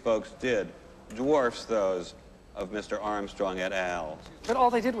what these folks did dwarfs those of Mr. Armstrong et al. But all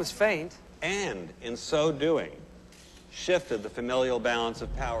they did was faint. And, in so doing, shifted the familial balance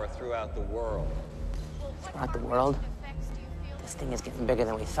of power throughout the world. Throughout the world? This thing is getting bigger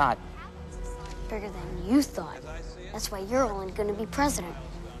than we thought. Bigger than you thought. That's why you're only going to be president.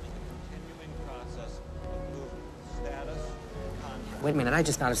 Wait a minute, I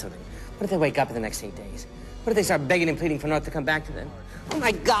just noticed something. What if they wake up in the next 8 days? What if they start begging and pleading for North to come back to them? Oh,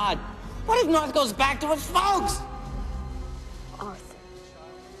 my God! What if North goes back to his folks? Arthur,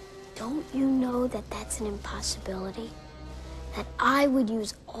 don't you know that that's an impossibility? That I would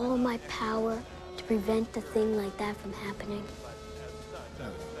use all my power to prevent a thing like that from happening?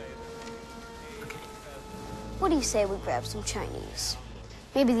 What do you say we grab some Chinese?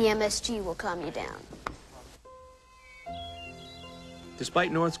 Maybe the MSG will calm you down.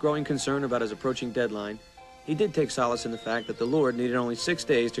 Despite North's growing concern about his approaching deadline, he did take solace in the fact that the Lord needed only 6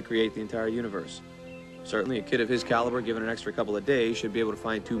 days to create the entire universe. Certainly, a kid of his caliber, given an extra couple of days, should be able to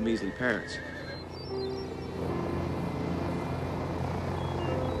find 2 measly parents.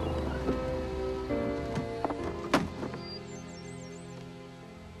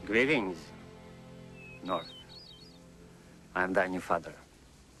 Greetings, North. I am thy new father.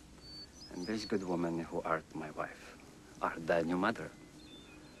 And this good woman who art my wife art thy new mother.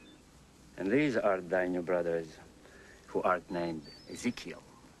 And these are thy new brothers who art named Ezekiel.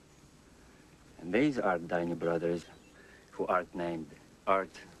 And these are thy new brothers who art named Art.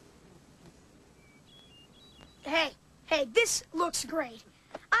 Hey, this looks great.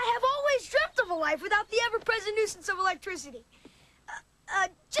 I have always dreamt of a life without the ever-present nuisance of electricity.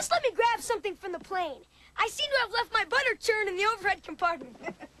 Just let me grab something from the plane. I seem to have left my butter churn in the overhead compartment.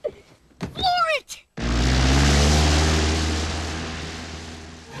 Floor it!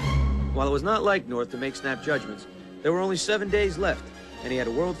 While it was not like North to make snap judgments, there were only 7 days left, and he had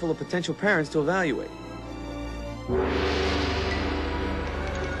a world full of potential parents to evaluate.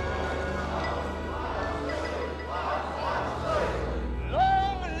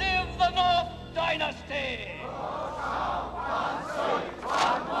 Long live the North Dynasty!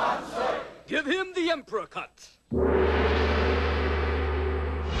 Give him the Emperor cut.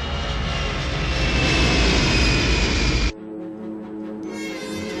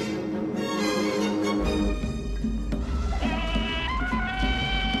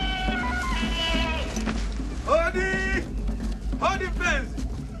 Hodi! Hodi penzi!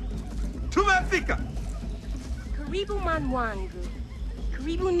 Tumefika! Karibu man wangu.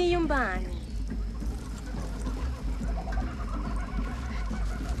 Karibu ni nyumbani.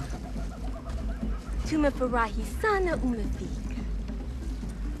 Tumefurahi sana umefika.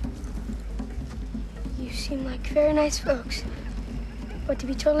 You seem like very nice folks. But to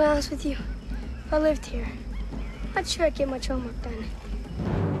be totally honest with you, if I lived here, I'm not sure I'd get much homework done.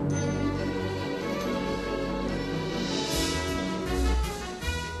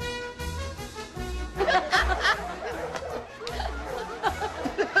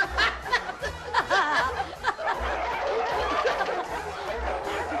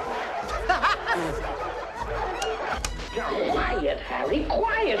 Quiet, Harry,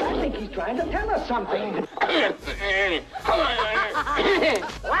 quiet. I think he's trying to tell us something.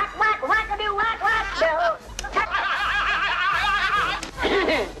 Whack, whack, whack-a-doo, whack, whack, Bill.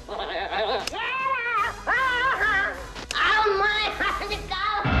 Oh my,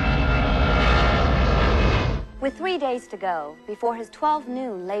 With 3 days to go, before his 12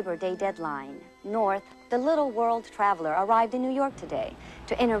 noon Labor Day deadline, North, the little world traveler, arrived in New York today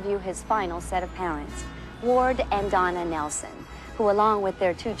to interview his final set of parents, Ward and Donna Nelson, who, along with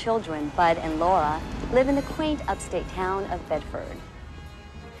their 2 children, Bud and Laura, live in the quaint upstate town of Bedford.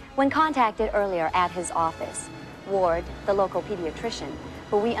 When contacted earlier at his office, Ward, the local pediatrician,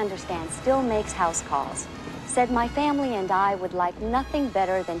 who we understand still makes house calls, said, "My family and I would like nothing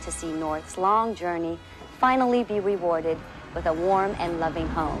better than to see North's long journey finally be rewarded with a warm and loving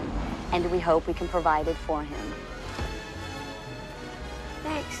home, and we hope we can provide it for him."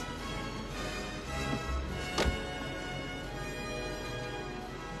 Thanks.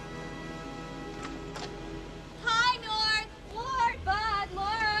 Hi, North. Ward, Bud,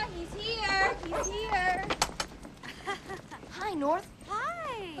 Laura. He's here. He's here. Hi, North.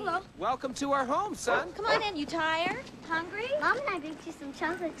 Hi. Hello. Welcome to our home, son. Come on in. You tired? Hungry? Mom and I baked you some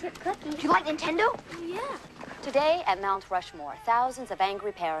chocolate chip cookies. Do you like Nintendo? Yeah. Today at Mount Rushmore, thousands of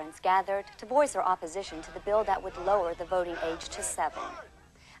angry parents gathered to voice their opposition to the bill that would lower the voting age to 7.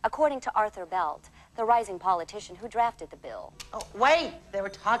 According to Arthur Belt, the rising politician who drafted the bill. Oh, wait! They were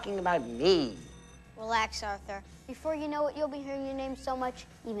talking about me. Relax, Arthur. Before you know it, you'll be hearing your name so much,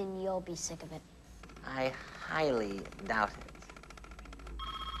 even you'll be sick of it. I highly doubt it.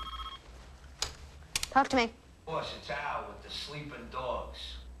 Talk to me. Boss, it's Al with the sleeping dogs.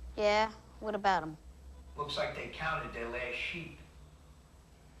 Yeah? What about him? Looks like they counted their last sheep.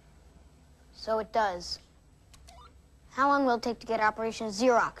 So it does. How long will it take to get Operation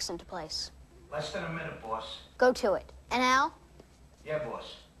Xerox into place? Less than a minute, boss. Go to it. And Al, Yeah,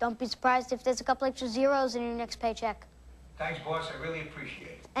 boss. don't be surprised if there's a couple extra zeros in your next paycheck. Thanks, boss. I really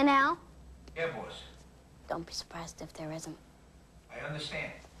appreciate it. And Al, Yeah, boss. don't be surprised if there isn't. I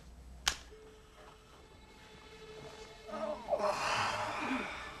understand.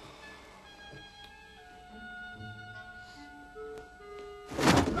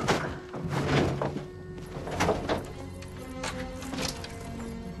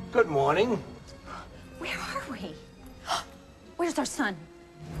 Good morning. Where are we? Where's our son?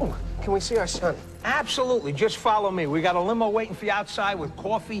 Oh, can we see our son? Absolutely. Just follow me. We got a limo waiting for you outside with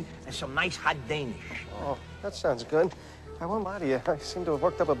coffee and some nice hot Danish. Oh, that sounds good. I won't lie to you. I seem to have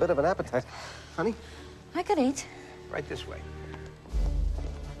worked up a bit of an appetite. Honey? I could eat. Right this way.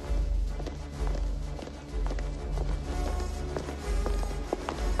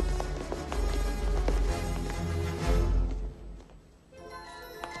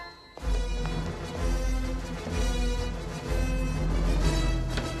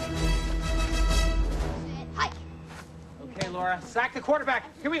 Okay, Laura, sack the quarterback.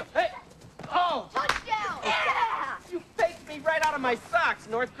 Here we go. Hey! Oh! Touchdown! Yeah! You faked me right out of my socks,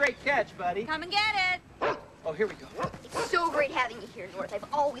 North. Great catch, buddy. Come and get it. Oh, here we go. It's so great having you here, North. I've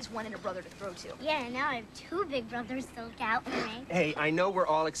always wanted a brother to throw to. Yeah, now I have 2 big brothers to look out for me. Hey, I know we're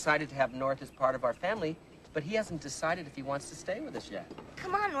all excited to have North as part of our family, but he hasn't decided if he wants to stay with us yet.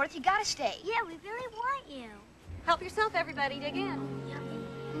 Come on, North, you gotta stay. Yeah, we really want you. Help yourself, everybody. Dig in.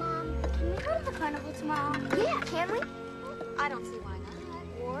 Mom, can we go to the carnival tomorrow? Yeah, can we? I don't see why not.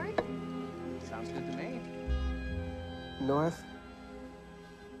 Ward? Sounds good to me. North,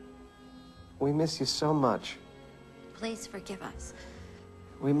 we miss you so much. Please forgive us.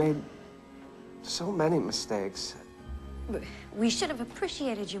 We made so many mistakes. We should have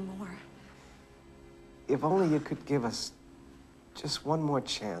appreciated you more. If only you could give us just one more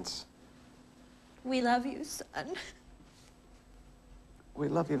chance. We love you, son. We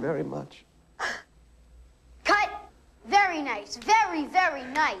love you very much. Cut! Very nice. Very, very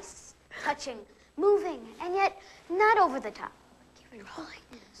nice. Touching, moving, and yet not over the top. Keep it rolling.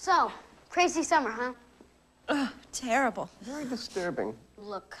 So, crazy summer, huh? Ugh, terrible. Very disturbing.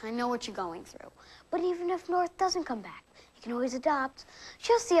 Look, I know what you're going through. But even if North doesn't come back, you can always adopt.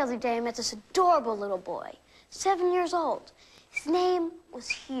 Just the other day, I met this adorable little boy, 7 years old. His name was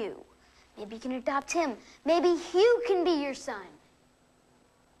Hugh. Maybe you can adopt him. Maybe Hugh can be your son.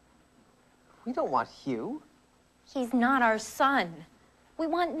 We don't want Hugh. He's not our son. We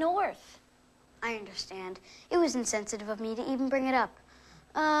want North. I understand. It was insensitive of me to even bring it up.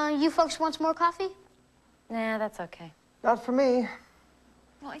 You folks want some more coffee? Nah, that's okay. Not for me.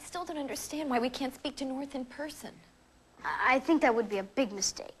 Well, I still don't understand why we can't speak to North in person. I think that would be a big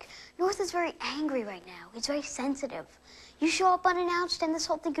mistake. North is very angry right now. He's very sensitive. You show up unannounced and this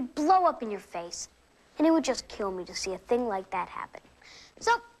whole thing could blow up in your face. And it would just kill me to see a thing like that happen.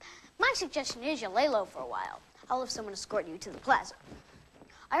 So, my suggestion is you lay low for a while. I'll have someone escort you to the plaza.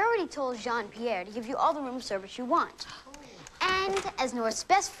 I already told Jean-Pierre to give you all the room service you want. And as North's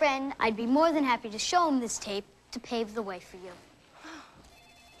best friend, I'd be more than happy to show him this tape to pave the way for you.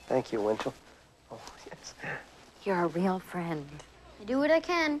 Thank you, Winchell. Oh, yes. You're a real friend. I do what I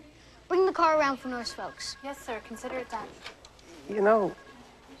can. Bring the car around for North's folks. Yes, sir. Consider it done. You know,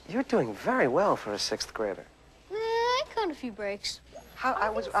 you're doing very well for a 6th grader. I caught a few breaks. How I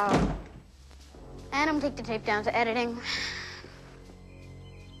was, Adam, take the tape down to editing.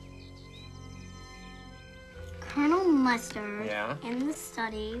 Colonel Mustard Yeah? in the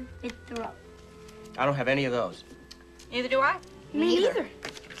study with throat. I don't have any of those. Neither do I. Me neither.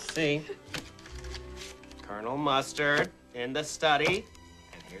 See? Colonel Mustard in the study.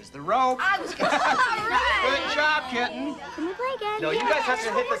 And here's the rope. I was gonna... All right. Good job, kitten. Can we play again? No, you guys have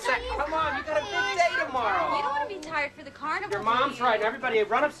to hit the set. Come on, you got a big day tomorrow. You don't want to be tired for the carnival. Your mom's right. Everybody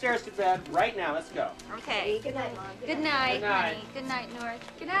run upstairs to bed right now. Let's go. Okay. Good night, Mom. Good night, Good night. honey. Good night,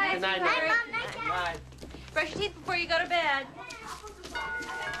 North. Good night. Good night, Mary. Mom. Bye. Brush your teeth before you go to bed.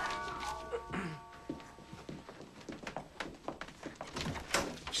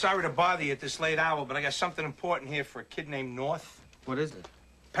 Sorry to bother you at this late hour, but I got something important here for a kid named North. What is it?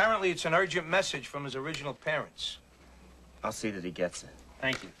 Apparently, it's an urgent message from his original parents. I'll see that he gets it.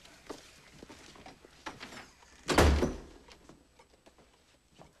 Thank you.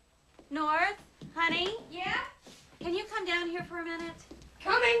 North, honey? Yeah? Can you come down here for a minute?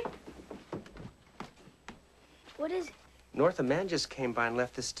 Coming. What is it? North, a man just came by and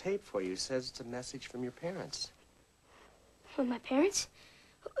left this tape for you. Says it's a message from your parents. From my parents?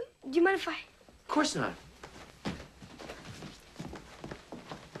 Do you mind if I... Of course not.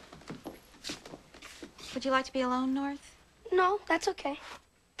 Would you like to be alone, North? No, that's okay.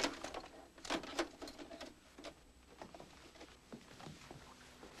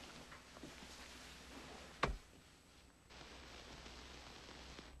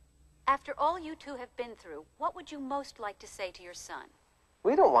 After all you two have been through, what would you most like to say to your son?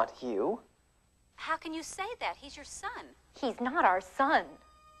 We don't want Hugh. How can you say that? He's your son. He's not our son.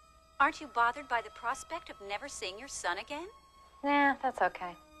 Aren't you bothered by the prospect of never seeing your son again? Nah, that's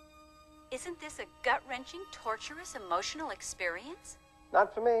okay. Isn't this a gut-wrenching, torturous, emotional experience?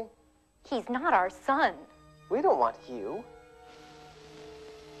 Not for me. He's not our son. We don't want Hugh.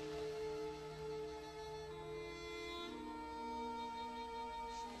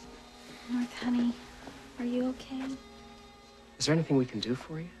 North, honey, are you okay? Is there anything we can do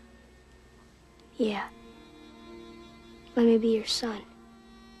for you? Yeah. Let me be your son.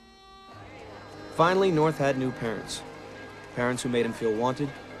 Finally, North had new parents. Parents who made him feel wanted,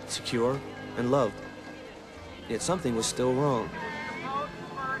 secure, and loved. Yet something was still wrong.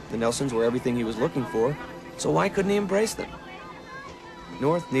 The Nelsons were everything he was looking for, so why couldn't he embrace them?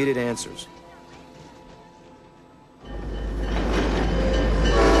 North needed answers.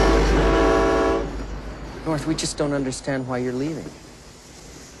 North, we just don't understand why you're leaving.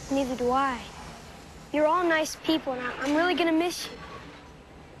 Neither do I. You're all nice people, and I'm really gonna miss you.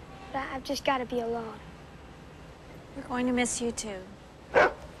 But I've just got to be alone. We're going to miss you, too.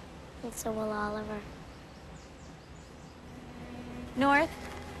 And so will Oliver. North?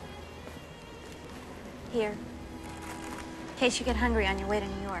 Here. In case you get hungry on your way to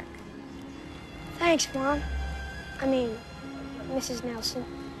New York. Thanks, Mom. I mean, Mrs. Nelson.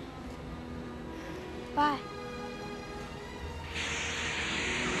 Bye.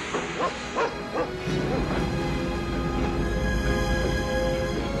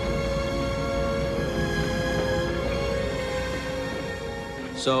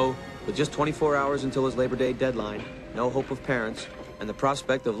 So, with just 24 hours until his Labor Day deadline, no hope of parents, and the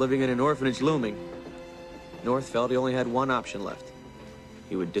prospect of living in an orphanage looming, North felt he only had one option left.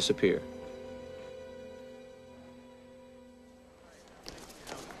 He would disappear.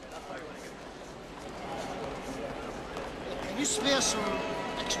 Can you spare some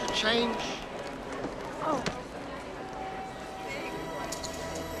extra change? Oh.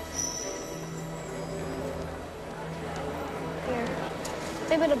 Here.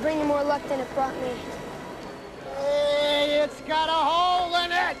 Maybe it'll bring you more luck than it brought me. Hey, it's got a hole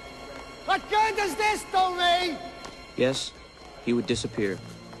in it! What good does this do me? Yes, he would disappear.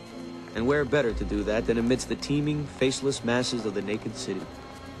 And where better to do that than amidst the teeming, faceless masses of the naked city?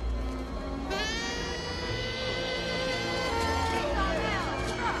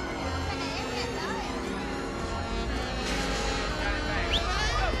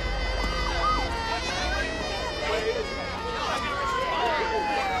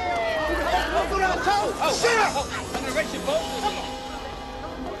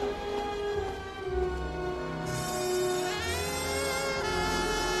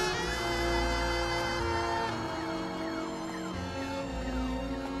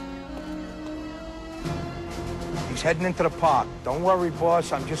 He's heading into the park. Don't worry,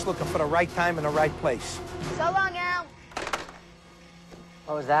 boss. I'm just looking for the right time and the right place. So long, Al.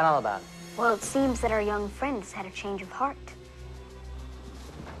 What was that all about? Well, it seems that our young friend has had a change of heart.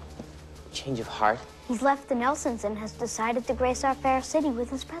 Change of heart? He's left the Nelsons and has decided to grace our fair city with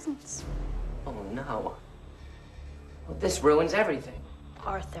his presence. Oh, no. Well, this ruins everything.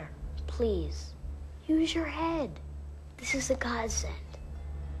 Arthur, please, use your head. This is a godsend.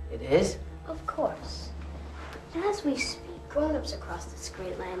 It is? Of course. And as we speak, grown-ups across this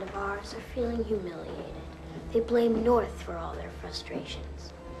great land of ours are feeling humiliated. They blame North for all their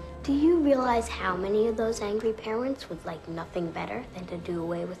frustrations. Do you realize how many of those angry parents would like nothing better than to do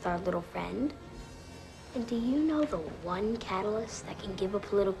away with our little friend? And do you know the one catalyst that can give a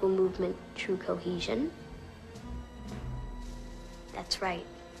political movement true cohesion? That's right,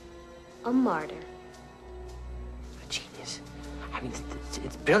 a martyr. A genius. I mean,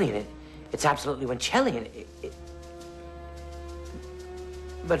 it's brilliant. It's absolutely Winchelian.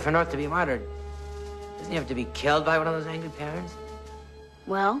 But for North to be martyred, doesn't he have to be killed by one of those angry parents?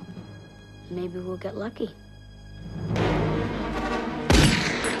 Well, maybe we'll get lucky.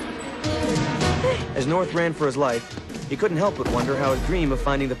 As North ran for his life, he couldn't help but wonder how his dream of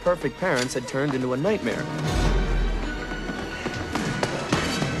finding the perfect parents had turned into a nightmare.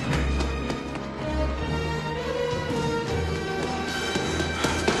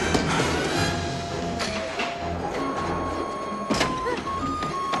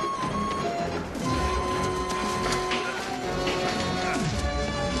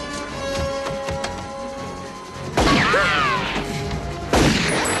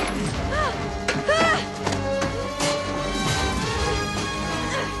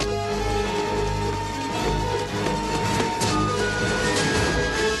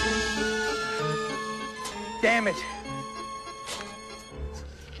 Damn it.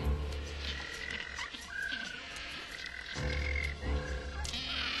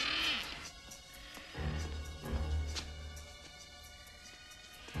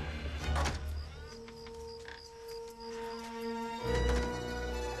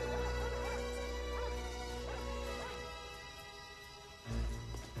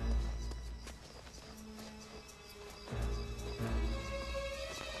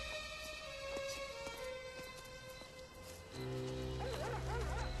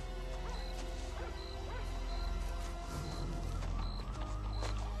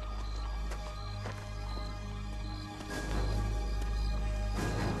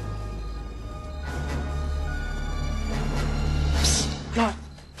 North,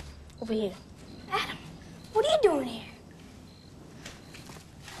 over here. Adam, what are you doing here?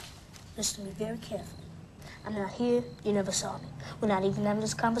 Listen to me very carefully. I'm not here. You never saw me. We're not even having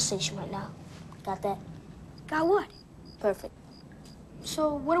this conversation right now. Got that? Got what? Perfect.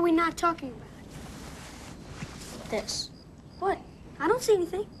 So what are we not talking about? This. What? I don't see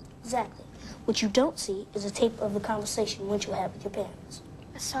anything. Exactly. What you don't see is a tape of the conversation Winchell had with your parents.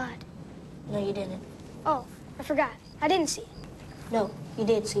 I saw it. No, you didn't. Oh, I forgot. I didn't see it. No, you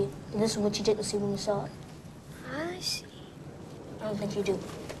did see it. And this is what you didn't see when you saw it. I see. I don't think you do.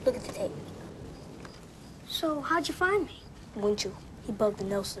 Look at the tape. So, how'd you find me? Winchell. He bugged the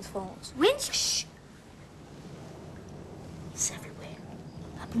Nelson's phones. Winchell? Shh. It's everywhere.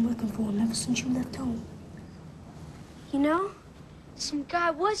 I've been looking for him ever since you left home. You know, some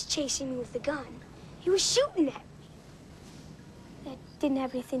guy was chasing me with a gun. He was shooting at me. That didn't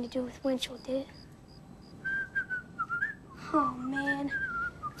have anything to do with Winchell, did it? Oh, man.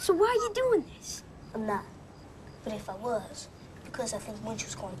 So why are you doing this? I'm not. But if I was, the because I think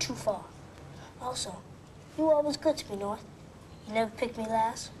Winchell's going too far. Also, you were always good to me, North. You never picked me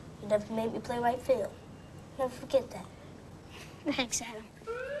last. You never made me play right field. Never forget that. Thanks, Adam.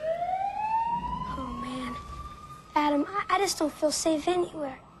 Oh, man. Adam, I just don't feel safe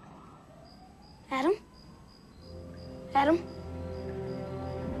anywhere. Adam? Adam?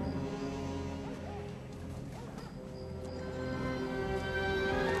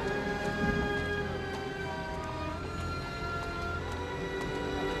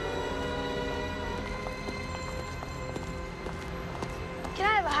 Can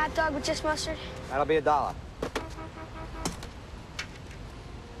I have a hot dog with just mustard? That'll be $1.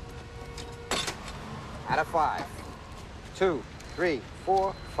 Out of 5. 2, 3,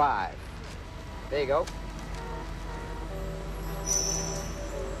 4, 5. There you go.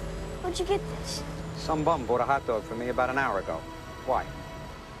 Where'd you get this? Some bum bought a hot dog for me about an hour ago. Why?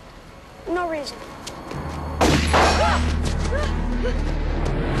 No reason.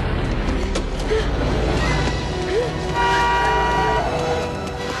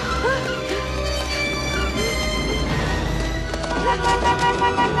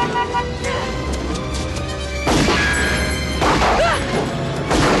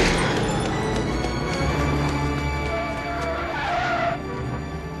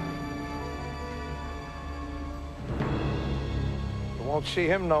 You won't see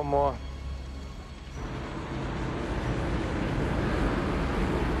him no more.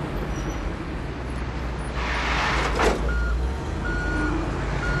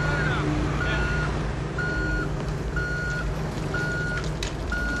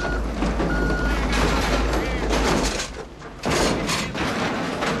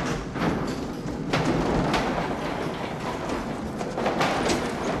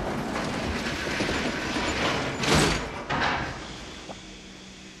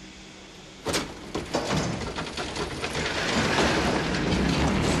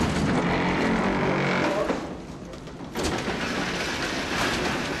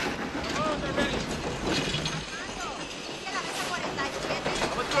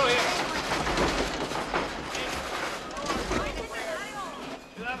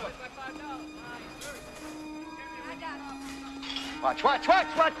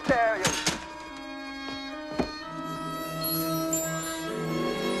 Watch, there you.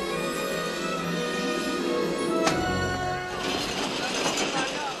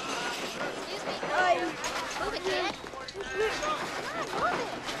 Move it, kid.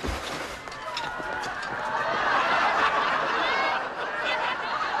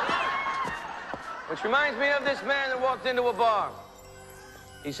 Which reminds me of this man that walked into a bar.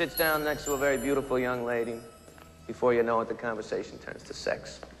 He sits down next to a very beautiful young lady. Before you know it, the conversation turns to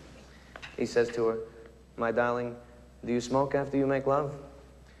sex. He says to her, "My darling, do you smoke after you make love?"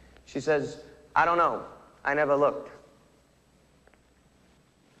 She says, "I don't know. I never looked."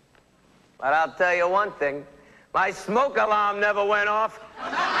 But I'll tell you one thing. My smoke alarm never went off.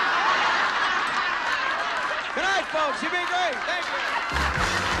 Good night, folks. You've been great. Thank you.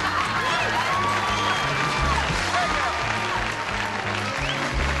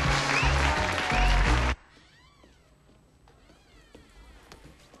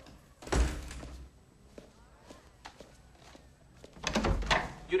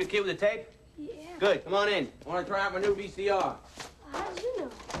 You the kid with the tape? Yeah. Good. Come on in. I want to try out my new VCR. How did you know?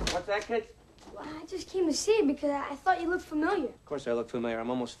 What's that, kid? Well, I just came to see you because I thought you looked familiar. Of course I look familiar. I'm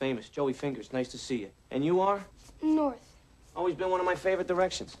almost famous. Joey Fingers, nice to see you. And you are? North. Always been one of my favorite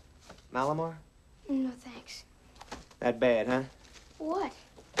directions. Malamar? No, thanks. That bad, huh? What?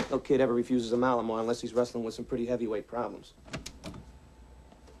 No kid ever refuses a Malamar unless he's wrestling with some pretty heavyweight problems.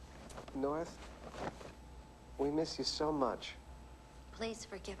 North, we miss you so much. Please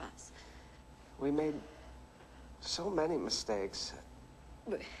forgive us. We made so many mistakes.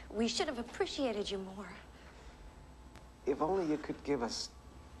 We should have appreciated you more. If only you could give us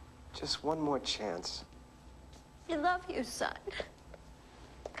just one more chance. We love you, son.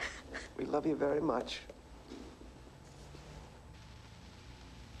 We love you very much.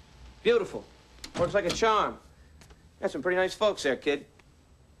 Beautiful. Works like a charm. Got some pretty nice folks there, kid.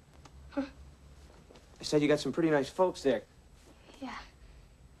 Huh? I said you got some pretty nice folks there. Yeah,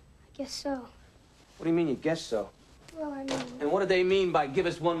 I guess so. What do you mean you guess so? Well, I mean, And what do they mean by give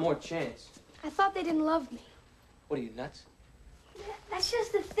us one more chance? I thought they didn't love me. What are you, nuts? That's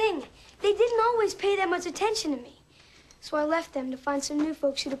just the thing. They didn't always pay that much attention to me. So I left them to find some new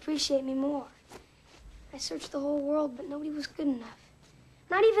folks who'd appreciate me more. I searched the whole world, but nobody was good enough.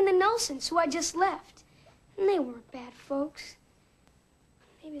 Not even the Nelsons, who I just left. And they weren't bad folks.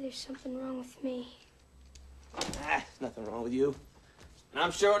 Maybe there's something wrong with me. There's nothing wrong with you. And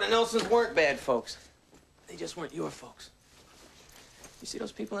I'm sure the Nelsons weren't bad folks. They just weren't your folks. You see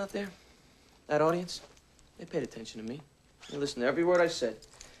those people out there? That audience? They paid attention to me. They listened to every word I said.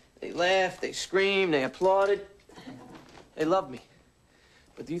 They laughed, they screamed, they applauded. They loved me.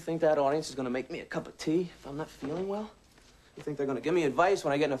 But do you think that audience is going to make me a cup of tea if I'm not feeling well? You think they're going to give me advice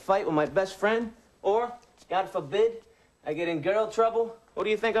when I get in a fight with my best friend? Or, God forbid, I get in girl trouble? Who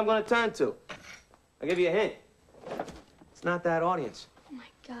do you think I'm going to turn to? I'll give you a hint. It's not that audience. Oh, my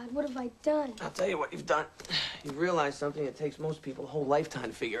God, what have I done? I'll tell you what you've done. You've realized something that takes most people a whole lifetime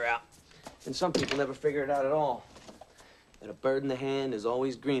to figure out. And some people never figure it out at all. That a bird in the hand is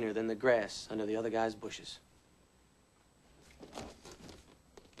always greener than the grass under the other guy's bushes.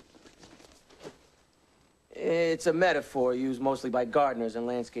 It's a metaphor used mostly by gardeners and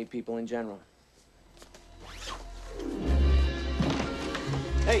landscape people in general.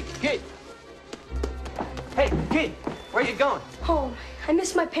 Hey, kid! Hey, kid! Where are you going? Home. I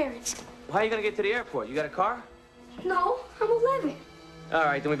miss my parents. How are you gonna get to the airport? You got a car? No, I'm 11. All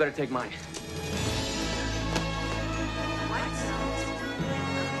right, then we better take mine.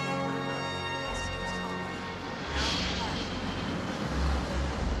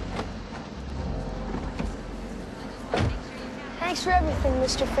 Thanks for everything,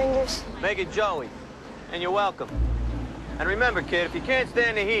 Mr. Fingers. Make it Joey. And you're welcome. And remember, kid, if you can't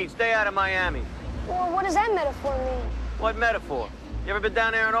stand the heat, stay out of Miami. Well, what does that metaphor mean? What metaphor? You ever been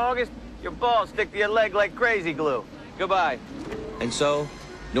down there in August? Your balls stick to your leg like crazy glue. Goodbye. And so,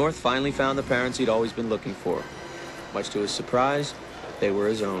 North finally found the parents he'd always been looking for. Much to his surprise, they were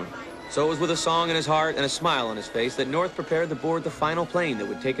his own. So it was with a song in his heart and a smile on his face that North prepared to board the final plane that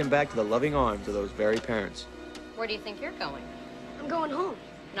would take him back to the loving arms of those very parents. Where do you think you're going? I'm going home.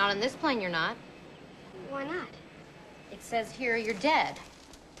 Not on this plane, you're not. Why not? It says here you're dead.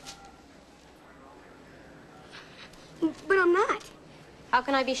 But I'm not. How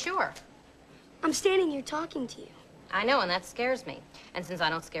can I be sure? I'm standing here talking to you. I know, and that scares me. And since I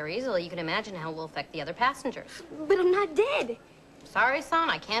don't scare easily, you can imagine how it will affect the other passengers. But I'm not dead. Sorry, son,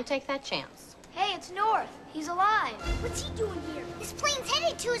 I can't take that chance. Hey, it's North. He's alive. What's he doing here? This plane's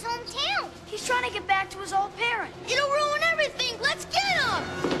headed to his hometown. He's trying to get back to his old parents. It'll ruin everything. Let's get him!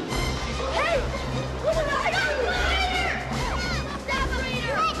 Hey! Look at that! Stop the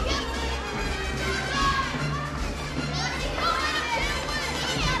reader!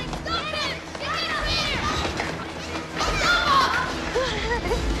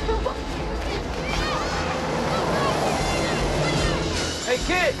 Hey,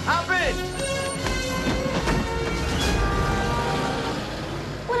 kid, hop in!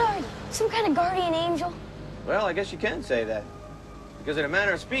 What are you? Some kind of guardian angel? Well, I guess you can say that. Because in a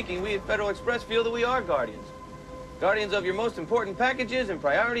manner of speaking, we at Federal Express feel that we are guardians. Guardians of your most important packages and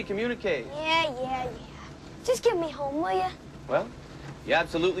priority communiques. Yeah. Just get me home, will you? Well, you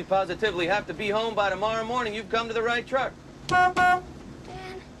absolutely positively have to be home by tomorrow morning. You've come to the right truck. Man,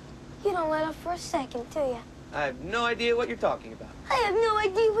 you don't let up for a second, do you? I have no idea what you're talking about. I have no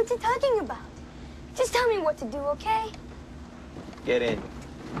idea what you're talking about. Just tell me what to do, okay? Get in.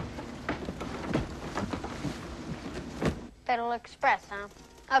 Federal Express, huh?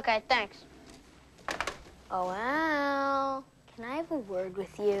 Okay, thanks. Oh, Al, can I have a word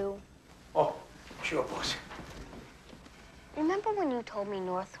with you? Oh, sure, boss. Remember when you told me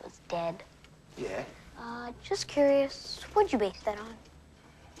North was dead? Yeah? Just curious, what'd you base that on?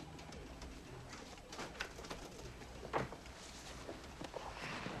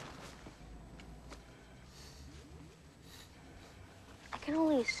 I can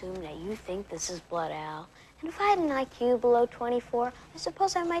only assume that you think this is blood, Al. And if I had an IQ below 24, I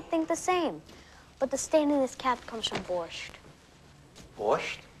suppose I might think the same. But the stain in this cap comes from borscht.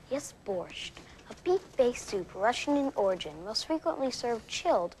 Borscht? Yes, borscht. A beef-based soup, Russian in origin, most frequently served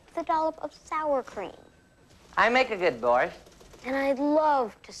chilled with a dollop of sour cream. I make a good borscht. And I'd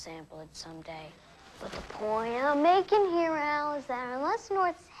love to sample it someday. But the point I'm making here, Al, is that unless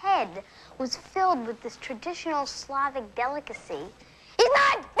North's head was filled with this traditional Slavic delicacy, he's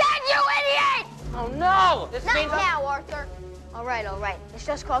not dead, you idiot! Oh, no! This Not means now, Arthur. All right. This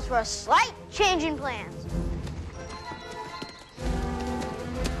just calls for a slight change in plans.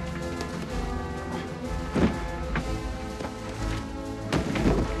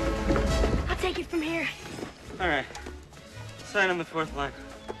 I'll take it from here. All right. Sign on the fourth line.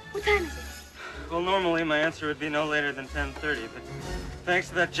 What time is it? Well, normally my answer would be no later than 10:30, but thanks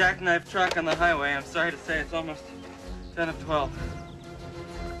to that jackknife truck on the highway, I'm sorry to say it's almost 10 of 12.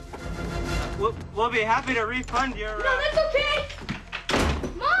 We'll be happy to refund your... No, that's okay!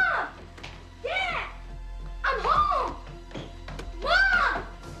 Mom! Dad! I'm home! Mom!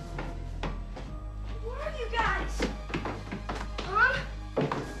 Where are you guys? Mom?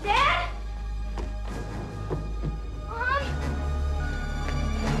 Dad? Mom?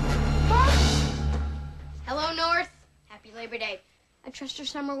 every day. I trust your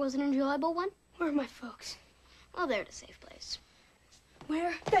summer was an enjoyable one? Where are my folks? Well, they're at a safe place.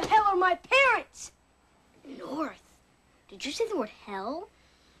 Where the hell are my parents? North. Did you say the word hell?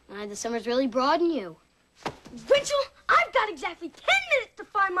 The summer's really broadened you. Winchell, I've got exactly 10 minutes to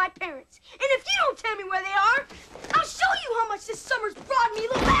find my parents. And if you don't tell me where they are, I'll show you how much this summer's broadened me,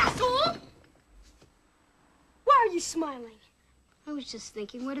 little asshole! Why are you smiling? I was just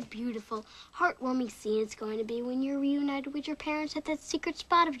thinking what a beautiful, heartwarming scene it's going to be when you're reunited with your parents at that secret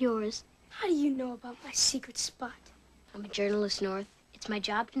spot of yours. How do you know about my secret spot? I'm a journalist, North. It's my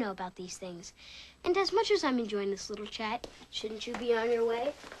job to know about these things. And as much as I'm enjoying this little chat, shouldn't you be on your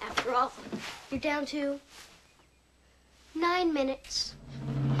way? After all, you're down to 9 minutes.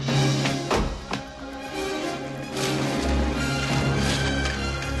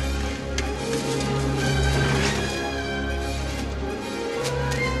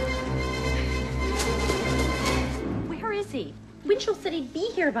 Where is he? Winchell said he'd be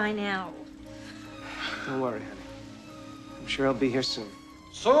here by now. Don't worry, honey. I'm sure I'll be here soon.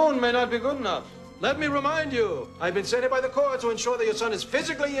 Soon may not be good enough. Let me remind you, I've been sent here by the court to ensure that your son is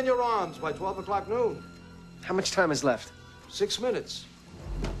physically in your arms by 12 o'clock noon. How much time is left? 6 minutes.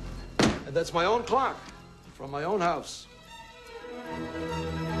 And that's my own clock from my own house.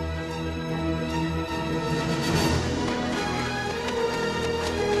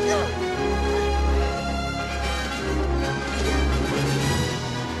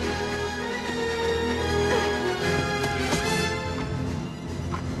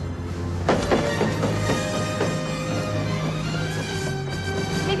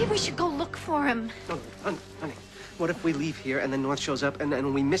 Maybe we should go look for him. No, honey. What if we leave here and then North shows up and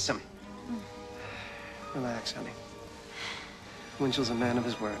then we miss him? Relax, honey. Winchell's a man of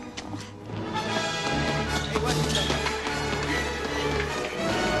his word.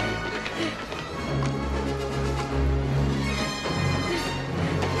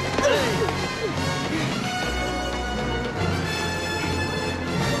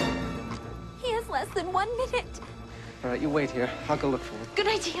 He has less than 1 minute. All right, you wait here. I'll go look for him. Good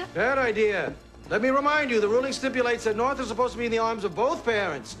idea. Bad idea. Let me remind you, the ruling stipulates that North is supposed to be in the arms of both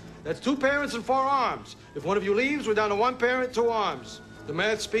parents. That's 2 parents and 4 arms. If one of you leaves, we're down to 1 parent, 2 arms. The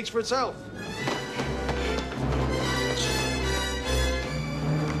math speaks for itself.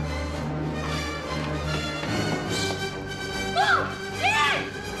 Mom! Dad!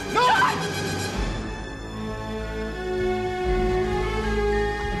 No!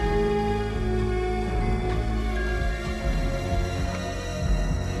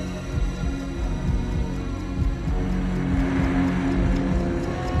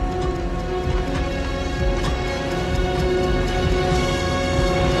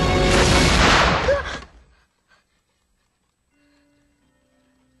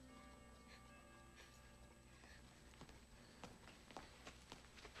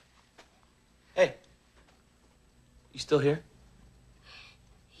 Hey. You still here?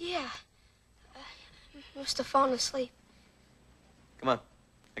 Yeah. I must have fallen asleep. Come on.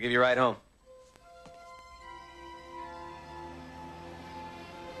 I'll give you a ride home.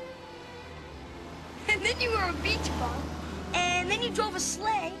 And then you were a beach bum. And then you drove a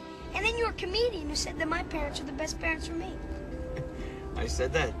sleigh. And then you were a comedian who said that my parents are the best parents for me. I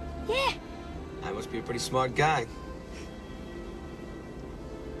said that. Yeah. I must be a pretty smart guy.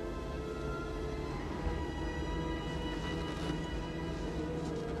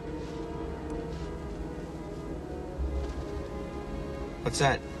 What's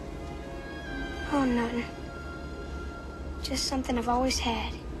that? Oh, nothing. Just something I've always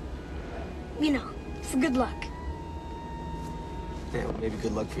had. You know, for good luck. Yeah, well, maybe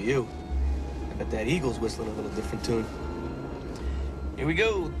good luck for you. I bet that eagle's whistling a little different tune. Here we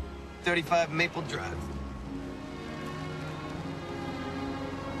go. 35 Maple Drive.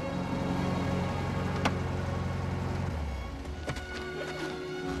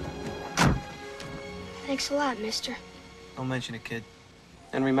 Thanks a lot, mister. Don't mention it, kid.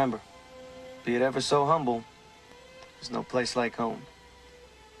 And remember, be it ever so humble, there's no place like home.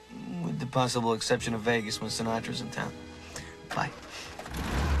 With the possible exception of Vegas when Sinatra's in town. Bye.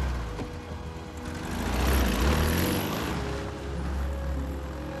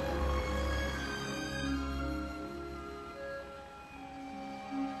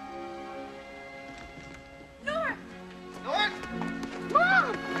 North! North!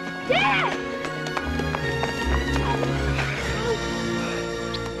 Mom! Dad!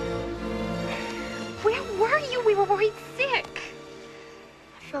 Where were you? We were worried sick.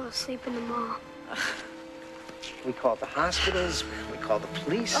 I fell asleep in the mall. We called the hospitals. We called the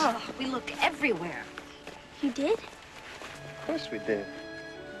police. Oh, we looked everywhere. You did? Of course we did.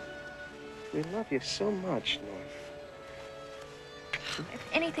 We love you so much, North. If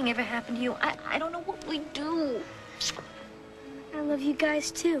anything ever happened to you, I don't know what we'd do. I love you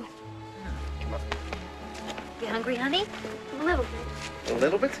guys, too. You hungry, honey? A little bit. A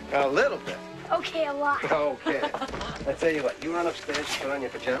little bit? A little bit. Okay, a lot. Okay. I tell you what, you run upstairs, put on your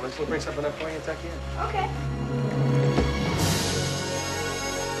pajamas. We'll bring something up for you and tuck you in. Okay.